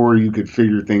sure you could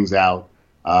figure things out,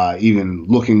 even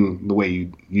looking the way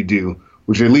you do,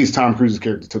 which at least Tom Cruise's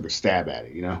character took a stab at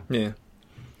it, you know? Yeah.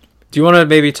 Do you want to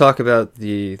maybe talk about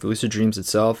the Lucid Dreams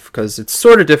itself? Because it's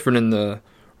sort of different in the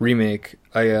remake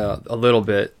a little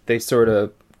bit. They sort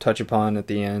of touch upon at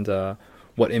the end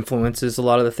what influences a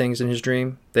lot of the things in his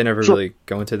dream. They never really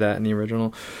go into that in the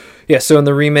original. Yeah, so in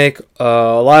the remake,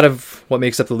 a lot of what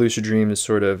makes up the Lucid Dream is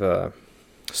sort of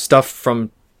stuff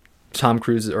from Tom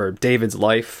Cruise or David's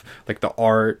life. Like the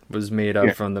art was made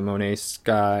up from the Monet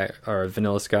Sky or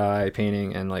Vanilla Sky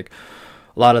painting, and like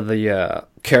a lot of the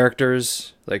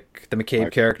characters, like the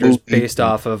McCabe characters, based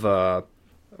off of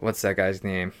what's that guy's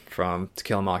name from To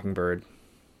Kill a Mockingbird?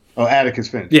 Oh, Atticus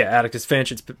Finch. Yeah, Atticus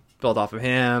Finch. It's built off of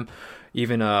him.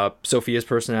 Even Sophia's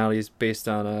personality is based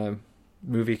on a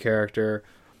movie character.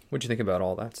 What'd you think about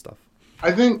all that stuff?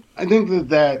 I think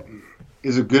that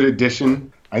is a good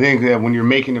addition. I think that when you're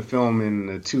making a film in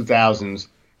the 2000s,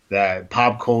 that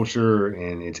pop culture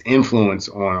and its influence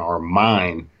on our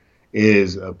mind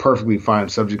is a perfectly fine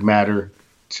subject matter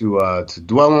to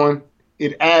dwell on.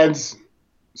 It adds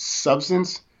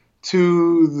substance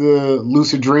to the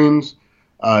lucid dreams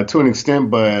to an extent,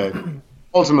 but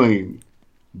ultimately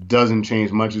doesn't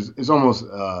change much. It's almost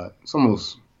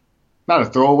not a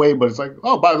throwaway, but it's like,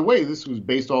 oh, by the way, this was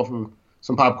based off of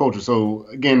some pop culture. So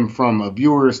again, from a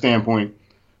viewer standpoint,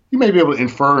 you may be able to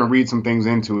infer and read some things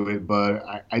into it,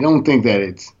 but I don't think that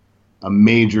it's a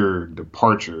major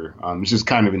departure. It's just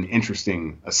kind of an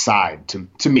interesting aside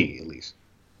to me, at least.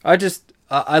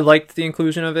 I liked the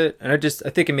inclusion of it, and I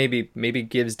think it maybe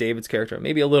gives David's character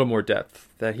maybe a little more depth,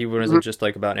 that he wasn't just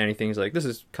like about anything. He's like, this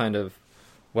is kind of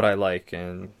what I like,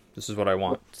 and this is what I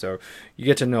want. So you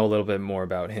get to know a little bit more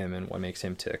about him and what makes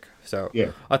him tick. So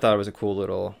yeah. I thought it was a cool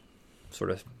little sort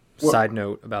of side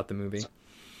note about the movie.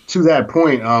 To that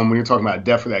point, when you're talking about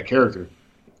depth for that character,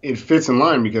 it fits in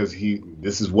line because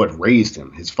this is what raised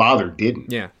him. His father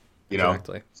didn't. Yeah, you know.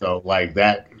 Exactly. So like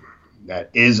that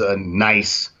is a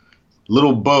nice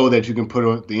little bow that you can put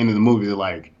at the end of the movie. That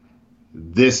like,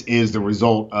 this is the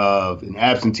result of an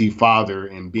absentee father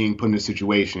and being put in a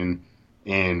situation,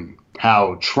 and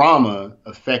how trauma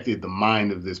affected the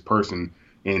mind of this person,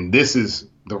 and this is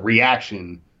the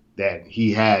reaction that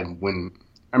he had when.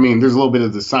 I mean, there's a little bit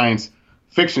of the science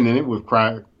fiction in it with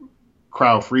crowd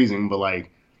freezing, but like,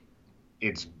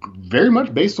 it's very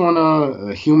much based on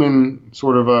a human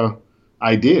sort of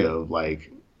idea of like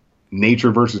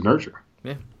nature versus nurture.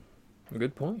 Yeah,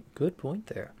 good point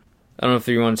there. I don't know if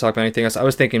you want to talk about anything else. I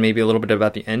was thinking maybe a little bit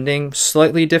about the ending,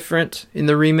 slightly different in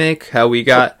the remake, how we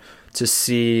got to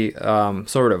see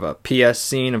sort of a PS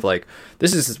scene of like,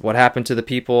 this is what happened to the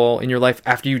people in your life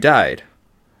after you died.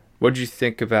 What did you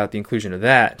think about the inclusion of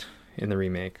that in the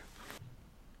remake?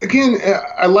 Again,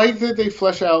 I like that they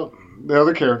flesh out the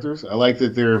other characters. I like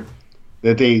that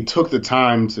they took the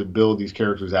time to build these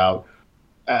characters out.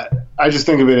 I just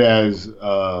think of it as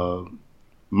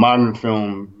modern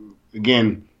film.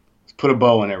 Again, put a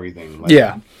bow on everything. Like,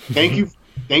 yeah. Thank you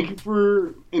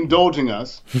for indulging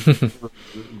us for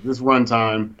this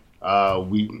runtime.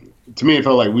 To me, it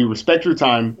felt like we respect your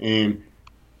time, and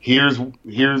here's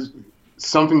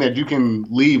something that you can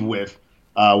leave with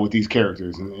these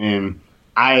characters, and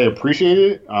I appreciate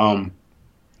it.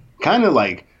 Kind of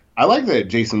like, I like that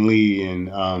Jason Lee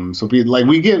and Sophia, like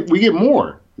we get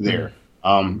more there.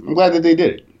 I'm glad that they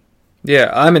did it.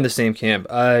 Yeah, I'm in the same camp.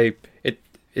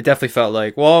 It definitely felt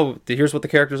like, well, here's what the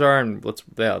characters are, and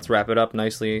let's wrap it up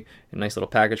nicely, a nice little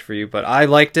package for you. But I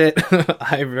liked it.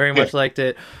 I very much liked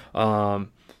it.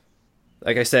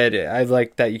 Like I said, I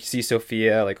like that you see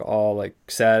Sophia like all like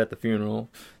sad at the funeral.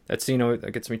 That scene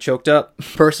that gets me choked up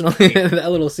personally.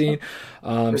 That little scene.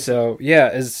 So yeah,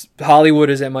 as Hollywood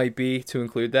as it might be to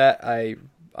include that, I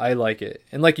like it.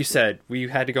 And like you said, we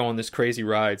had to go on this crazy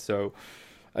ride, so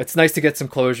it's nice to get some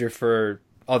closure for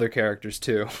other characters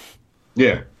too.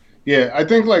 Yeah. I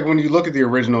think like when you look at the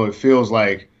original, it feels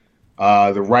like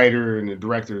the writer and the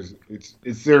directors,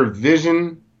 it's their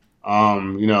vision.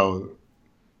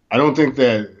 I don't think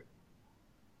that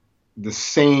the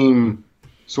same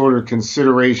sort of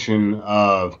consideration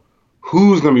of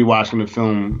who's going to be watching the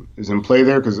film is in play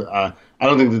there, because I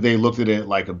don't think that they looked at it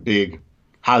like a big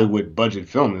Hollywood budget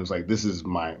film. It was like, this is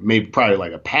probably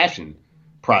like a passion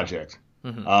project.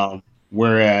 Mm-hmm.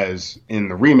 Whereas in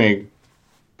the remake,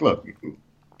 look,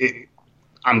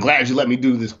 I'm glad you let me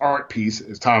do this art piece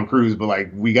as Tom Cruise, but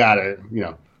like we gotta,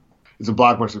 it's a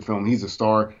blockbuster film. He's a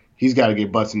star. He's got to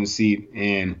get butts in the seat,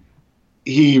 and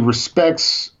he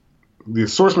respects the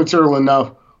source material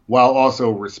enough while also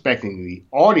respecting the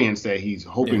audience that he's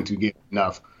hoping to get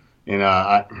enough. And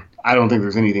I don't think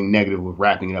there's anything negative with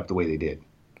wrapping it up the way they did.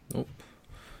 Nope,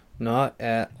 not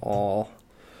at all.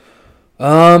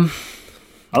 I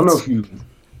don't know if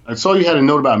I saw you had a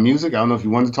note about music. I don't know if you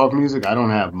wanted to talk music. I don't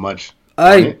have much.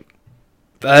 I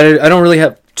don't really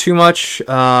have too much.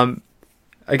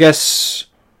 I guess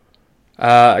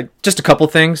just a couple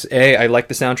things. I like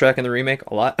the soundtrack in the remake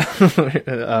a lot. I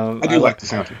do like the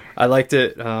soundtrack. I liked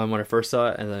it when I first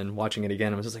saw it, and then watching it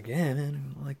again, I was just like, yeah,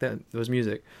 man, I like that. Those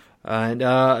music. And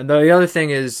the other thing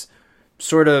is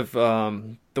sort of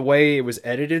the way it was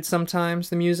edited sometimes,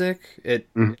 the music. It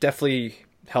definitely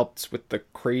helped with the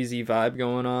crazy vibe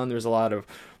going on. There's a lot of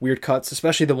weird cuts,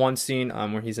 especially the one scene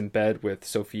where he's in bed with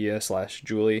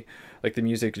Sophia/Julie. Like, the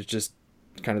music is just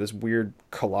kind of this weird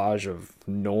collage of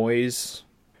noise.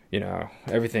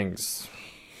 Everything's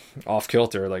off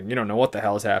kilter. Like, you don't know what the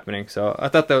hell is happening. So I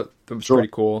thought that was pretty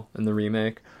cool in the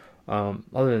remake.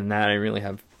 Other than that, I didn't really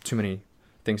have too many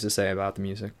things to say about the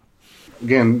music.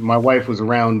 Again, my wife was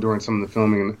around during some of the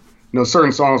filming, and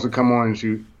certain songs would come on and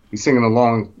she'd be singing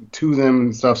along to them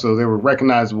and stuff. So they were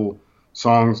recognizable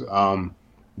songs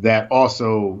that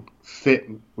also fit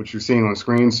what you're seeing on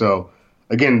screen. So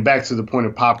again, back to the point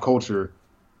of pop culture,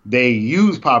 they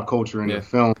use pop culture in the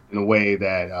film in a way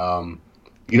that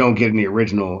you don't get in the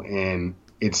original, and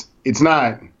it's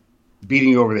not beating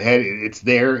you over the head. It's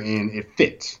there and it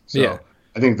fits. So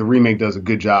I think the remake does a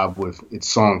good job with its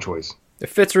song choice. It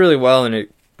fits really well, and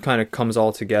it kind of comes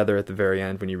all together at the very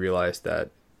end when you realize that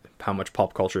how much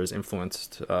pop culture has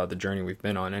influenced the journey we've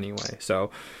been on anyway. So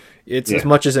it's as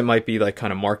much as it might be like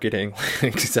kind of marketing,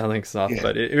 like selling stuff,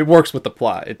 but it works with the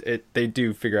plot. They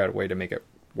do figure out a way to make it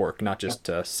work, not just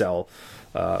to sell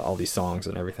all these songs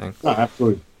and everything. No,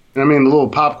 absolutely. And I mean, the little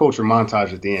pop culture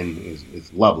montage at the end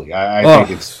is lovely. I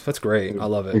think that's great. I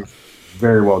love it. It's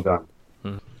very well done.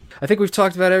 I think we've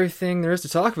talked about everything there is to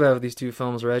talk about with these two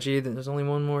films, Reggie. There's only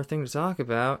one more thing to talk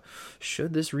about.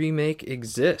 Should this remake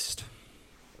exist?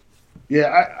 Yeah,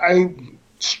 I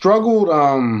struggled.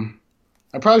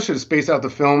 I probably should have spaced out the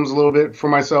films a little bit for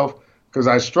myself, because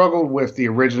I struggled with the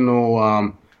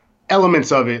original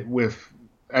elements of it with,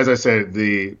 as I said,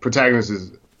 the protagonist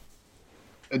is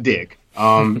a dick.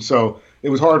 So it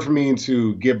was hard for me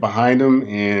to get behind him.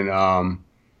 And,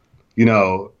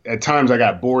 at times I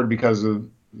got bored because of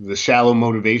the shallow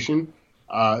motivation.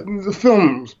 The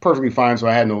film was perfectly fine, so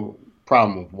I had no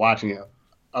problem with watching it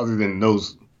other than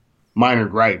those minor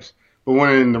gripes. But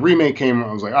when the remake came,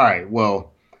 I was like, all right,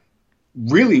 well,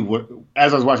 really,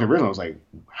 as I was watching the original, I was like,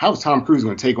 how is Tom Cruise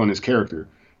going to take on this character?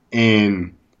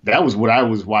 And that was what I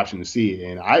was watching to see.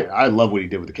 And I love what he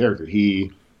did with the character.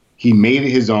 He made it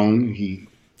his own.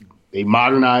 They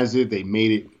modernized it. They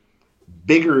made it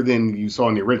bigger than you saw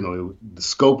in the original. The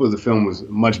scope of the film was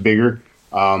much bigger.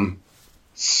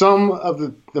 Some of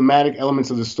the thematic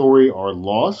elements of the story are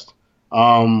lost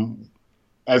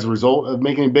as a result of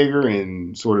making it bigger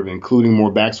and sort of including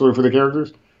more backstory for the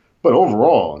characters. But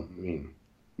overall, I mean,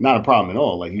 not a problem at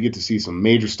all. Like, you get to see some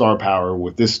major star power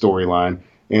with this storyline.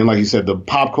 And like you said, the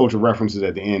pop culture references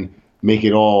at the end make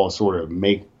it all sort of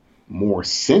make more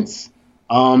sense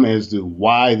as to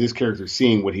why this character is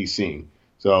seeing what he's seeing.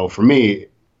 So for me,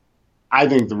 I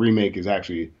think the remake is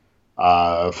actually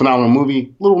a phenomenal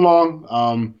movie. A little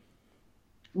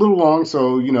long,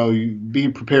 so you be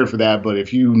prepared for that. But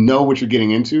if you know what you're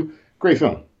getting into, great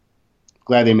film.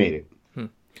 Glad they made it.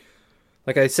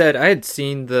 Like I said, I had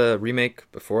seen the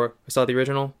remake before I saw the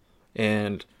original,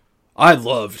 and I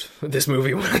loved this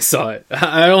movie when I saw it.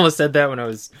 I almost said that when I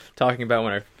was talking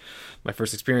about my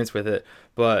first experience with it,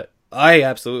 but I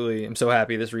absolutely am so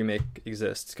happy this remake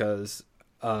exists, because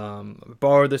I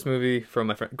borrowed this movie from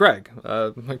my friend Greg, my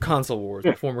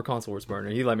former Console Wars partner.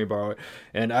 He let me borrow it,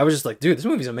 and I was just like, dude, this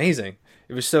movie's amazing.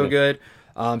 It was so good.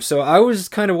 So I was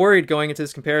kind of worried going into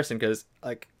this comparison, because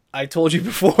like I told you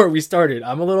before we started,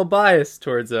 I'm a little biased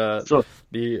towards the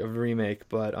remake,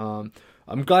 but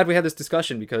I'm glad we had this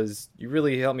discussion, because you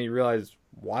really helped me realize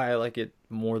why I like it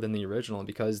more than the original,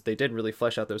 because they did really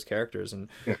flesh out those characters and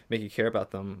make you care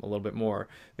about them a little bit more.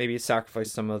 Maybe it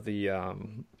sacrificed some of the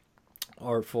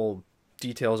artful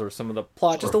details or some of the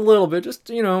plot just a little bit. Just,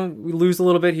 we lose a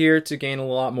little bit here to gain a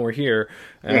lot more here,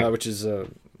 which is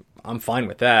I'm fine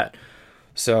with that.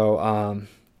 So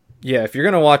if you're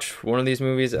gonna watch one of these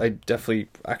movies, I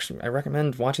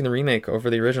recommend watching the remake over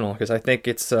the original, because I think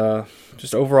it's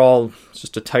just overall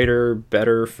just a tighter,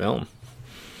 better film.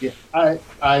 Yeah,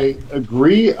 I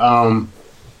agree.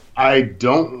 I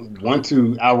don't want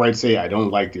to outright say I don't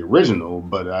like the original,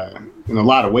 but in a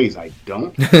lot of ways I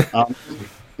don't. Um,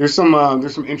 there's some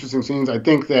interesting scenes. I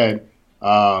think that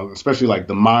especially like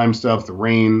the mime stuff, the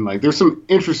rain, like there's some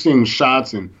interesting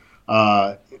shots, and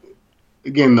uh,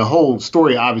 again the whole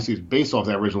story obviously is based off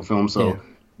that original film, Yeah. so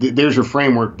there's your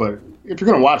framework. But if you're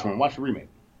gonna watch one, watch the remake.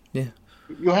 Yeah.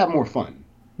 You'll have more fun.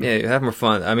 Yeah, you have more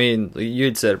fun. I mean, you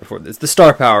had said it before. The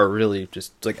star power really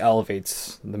just like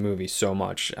elevates the movie so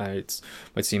much. It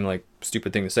might seem like a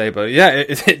stupid thing to say, but yeah,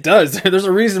 it does. There's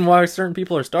a reason why certain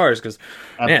people are stars because,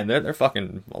 man, they're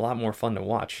fucking a lot more fun to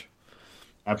watch.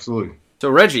 Absolutely. So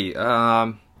Reggie,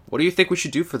 what do you think we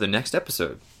should do for the next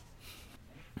episode?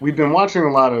 We've been watching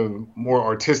a lot of more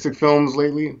artistic films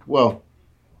lately. Well,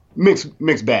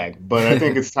 mixed bag, but I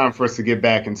think it's time for us to get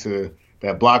back into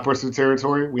that blockbuster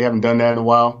territory. We haven't done that in a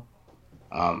while.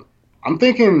 I'm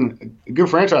thinking a good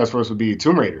franchise for us would be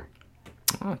Tomb Raider.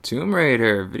 Oh, Tomb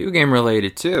Raider, video game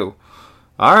related too.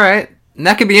 All right, and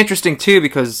that could be interesting too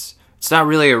because it's not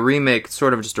really a remake; it's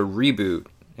sort of just a reboot,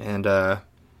 and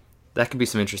that could be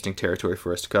some interesting territory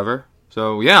for us to cover.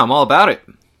 So yeah, I'm all about it.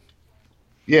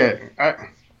 Yeah, I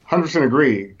 100%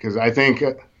 agree because I think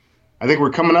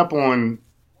we're coming up on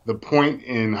the point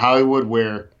in Hollywood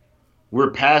where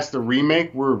we're past the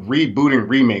remake. We're rebooting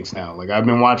remakes now. Like I've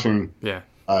been watching Yeah.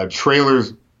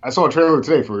 trailers. I saw a trailer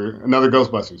today for another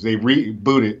Ghostbusters. They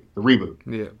rebooted the reboot.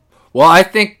 Yeah. Well, I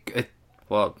think it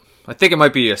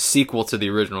might be a sequel to the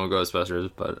original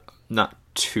Ghostbusters, but not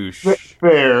too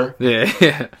Fair,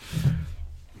 Yeah.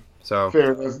 So,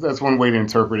 fair. That's one way to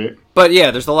interpret it. but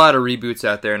yeah, there's a lot of reboots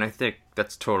out there, and I think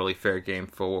that's totally fair game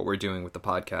for what we're doing with the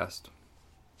podcast.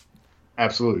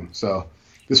 Absolutely. So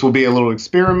this will be a little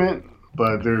experiment,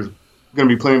 but there's going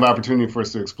to be plenty of opportunity for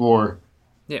us to explore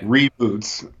Yeah.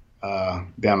 reboots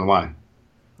down the line.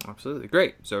 Absolutely.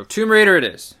 Great. So Tomb Raider it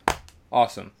is.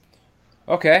 Awesome.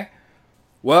 Okay.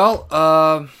 Well,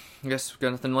 I guess we've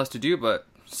got nothing less to do but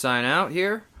sign out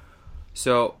here.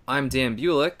 So I'm Dan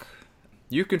Bulick.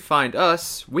 You can find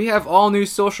us. We have all new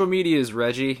social medias,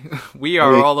 Reggie. We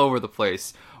are all over the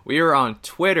place. We are on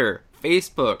Twitter,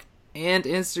 Facebook, and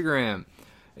Instagram.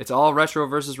 It's all Retro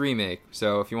versus Remake.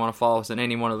 So if you want to follow us on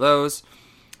any one of those,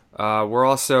 we're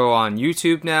also on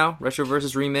YouTube now, Retro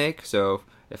versus Remake. So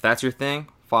if that's your thing,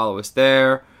 follow us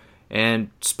there. And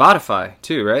Spotify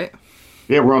too, right?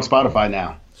 Yeah, we're on Spotify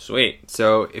now. Sweet.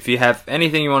 So if you have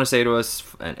anything you want to say to us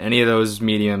in any of those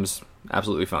mediums,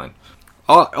 absolutely fine.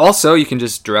 Also, you can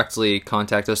just directly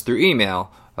contact us through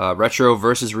email,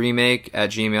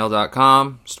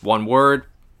 retroversusremake@gmail.com. Just one word.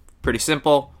 Pretty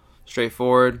simple,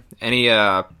 straightforward. Any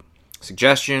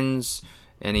suggestions,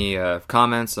 any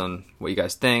comments on what you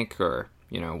guys think, or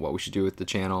what we should do with the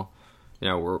channel,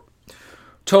 we're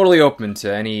totally open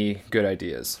to any good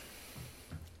ideas.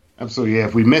 Absolutely. Yeah.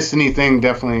 If we missed anything,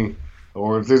 definitely,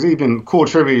 or if there's even cool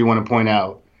trivia you want to point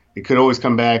out, it could always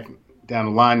come back down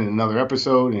the line in another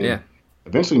episode. And Yeah.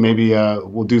 eventually, maybe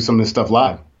we'll do some of this stuff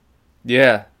live.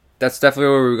 Yeah, that's definitely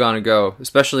where we're going to go,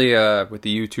 especially with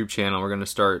the YouTube channel. We're going to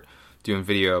start doing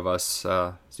video of us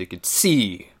so you could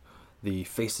see the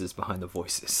faces behind the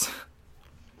voices.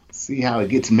 See how it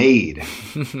gets made.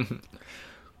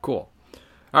 Cool.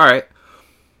 All right.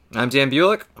 I'm Dan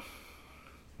Bulick.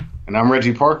 And I'm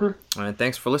Reggie Parker. And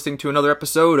thanks for listening to another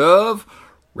episode of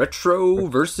Retro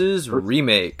versus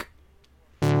Remake.